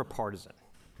super partisan,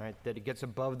 right? That it gets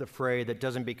above the fray, that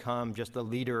doesn't become just the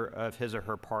leader of his or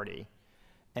her party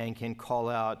and can call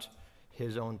out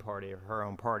his own party or her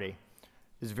own party.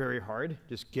 It's very hard,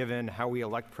 just given how we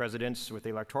elect presidents with the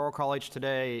Electoral College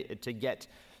today, to get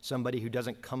somebody who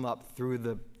doesn't come up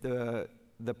through the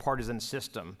partisan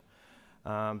system.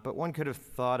 But one could have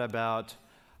thought about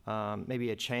maybe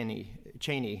a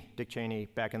Dick Cheney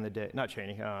back in the day, not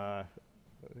Cheney,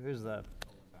 who's the?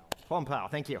 Colin Powell,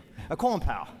 thank you. Colin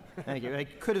Powell, thank you. They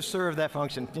could have served that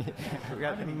function.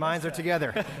 Minds are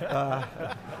together.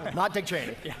 Not Dick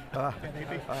Cheney. But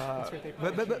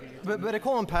a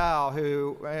Colin Powell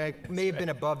who may have been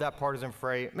above that partisan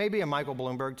fray, maybe a Michael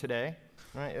Bloomberg today.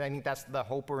 Right? I think that's the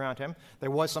hope around him.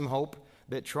 There was some hope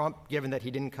that Trump, given that he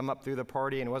didn't come up through the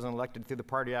party and wasn't elected through the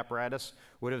party apparatus,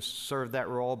 would have served that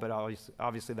role, but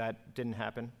obviously that didn't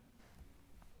happen.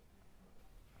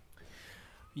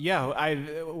 Yeah,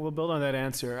 we'll build on that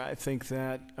answer. I think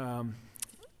that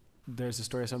there's a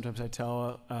story sometimes I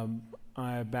tell.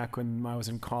 Back when I was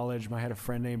in college, I had a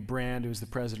friend named Brand, who was the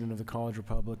president of the College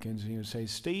Republicans, and he would say,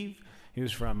 "Steve," he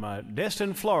was from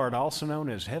Destin, Florida, also known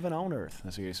as heaven on earth.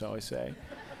 That's what he used to always say.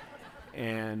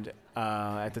 And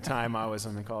at the time, I was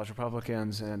on the College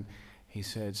Republicans, and he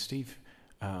said, "Steve,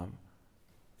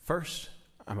 first,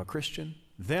 I'm a Christian,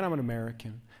 then I'm an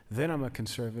American, then I'm a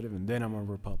conservative, and then I'm a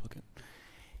Republican."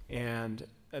 And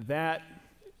that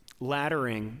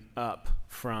laddering up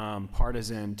from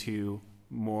partisan to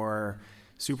more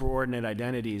superordinate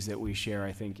identities that we share,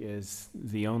 I think, is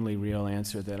the only real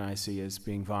answer that I see as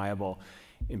being viable.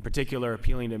 In particular,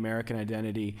 appealing to American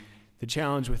identity. The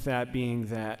challenge with that being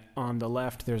that on the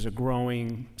left, there's a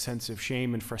growing sense of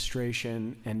shame and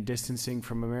frustration and distancing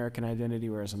from American identity,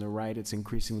 whereas on the right, it's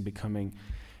increasingly becoming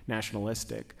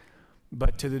nationalistic.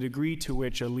 But to the degree to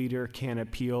which a leader can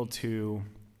appeal to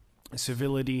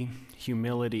civility,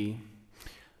 humility,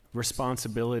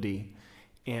 responsibility,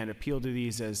 and appeal to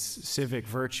these as civic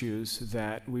virtues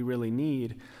that we really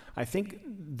need, I think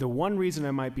the one reason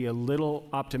I might be a little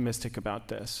optimistic about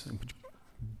this,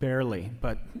 barely,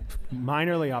 but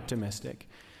minorly optimistic,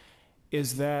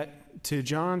 is that to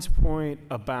John's point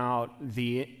about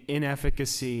the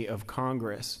inefficacy of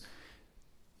Congress,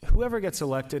 whoever gets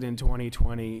elected in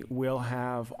 2020 will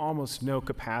have almost no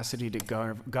capacity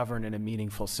to govern in a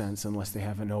meaningful sense unless they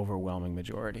have an overwhelming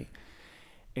majority.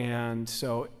 And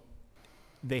so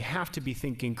they have to be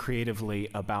thinking creatively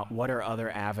about what are other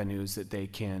avenues that they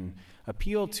can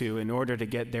appeal to in order to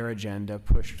get their agenda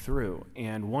pushed through.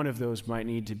 And one of those might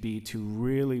need to be to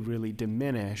really, really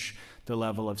diminish the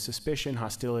level of suspicion,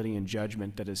 hostility, and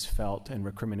judgment that is felt, and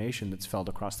recrimination that's felt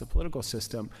across the political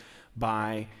system,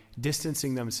 by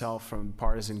distancing themselves from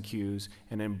partisan cues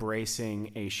and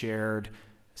embracing a shared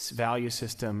value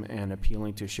system and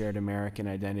appealing to shared American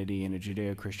identity and a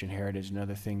Judeo-Christian heritage and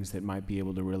other things that might be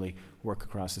able to really work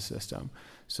across the system.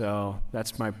 So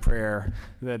that's my prayer,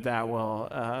 that that will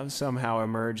somehow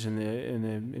emerge in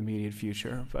the immediate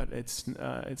future. But it's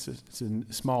a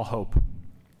small hope.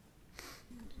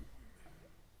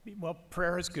 Well,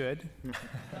 prayer is good.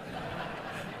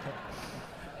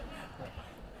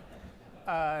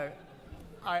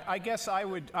 I guess I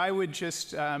would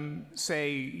just say,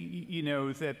 you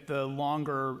know, that the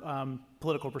longer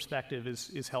political perspective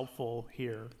is helpful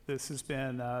here. This has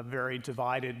been a very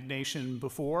divided nation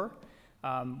before.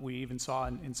 We even saw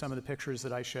in some of the pictures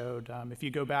that I showed. If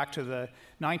you go back to the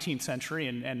 19th century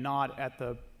and not at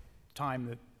the time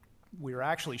that we were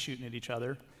actually shooting at each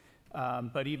other,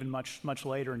 but even much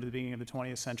later into the beginning of the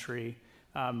 20th century,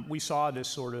 we saw this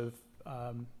sort of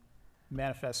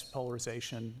manifest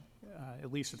polarization,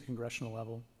 at least at the congressional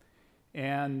level,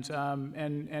 and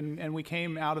we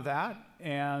came out of that,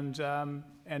 and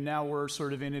now we're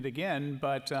sort of in it again.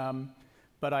 But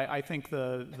I think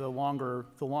the longer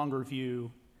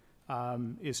view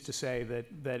is to say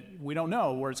that we don't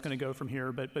know where it's going to go from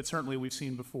here, but certainly we've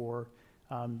seen before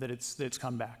that it's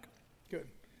come back. Good.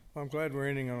 Well, I'm glad we're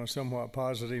ending on a somewhat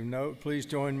positive note. Please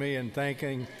join me in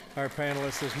thanking our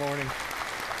panelists this morning.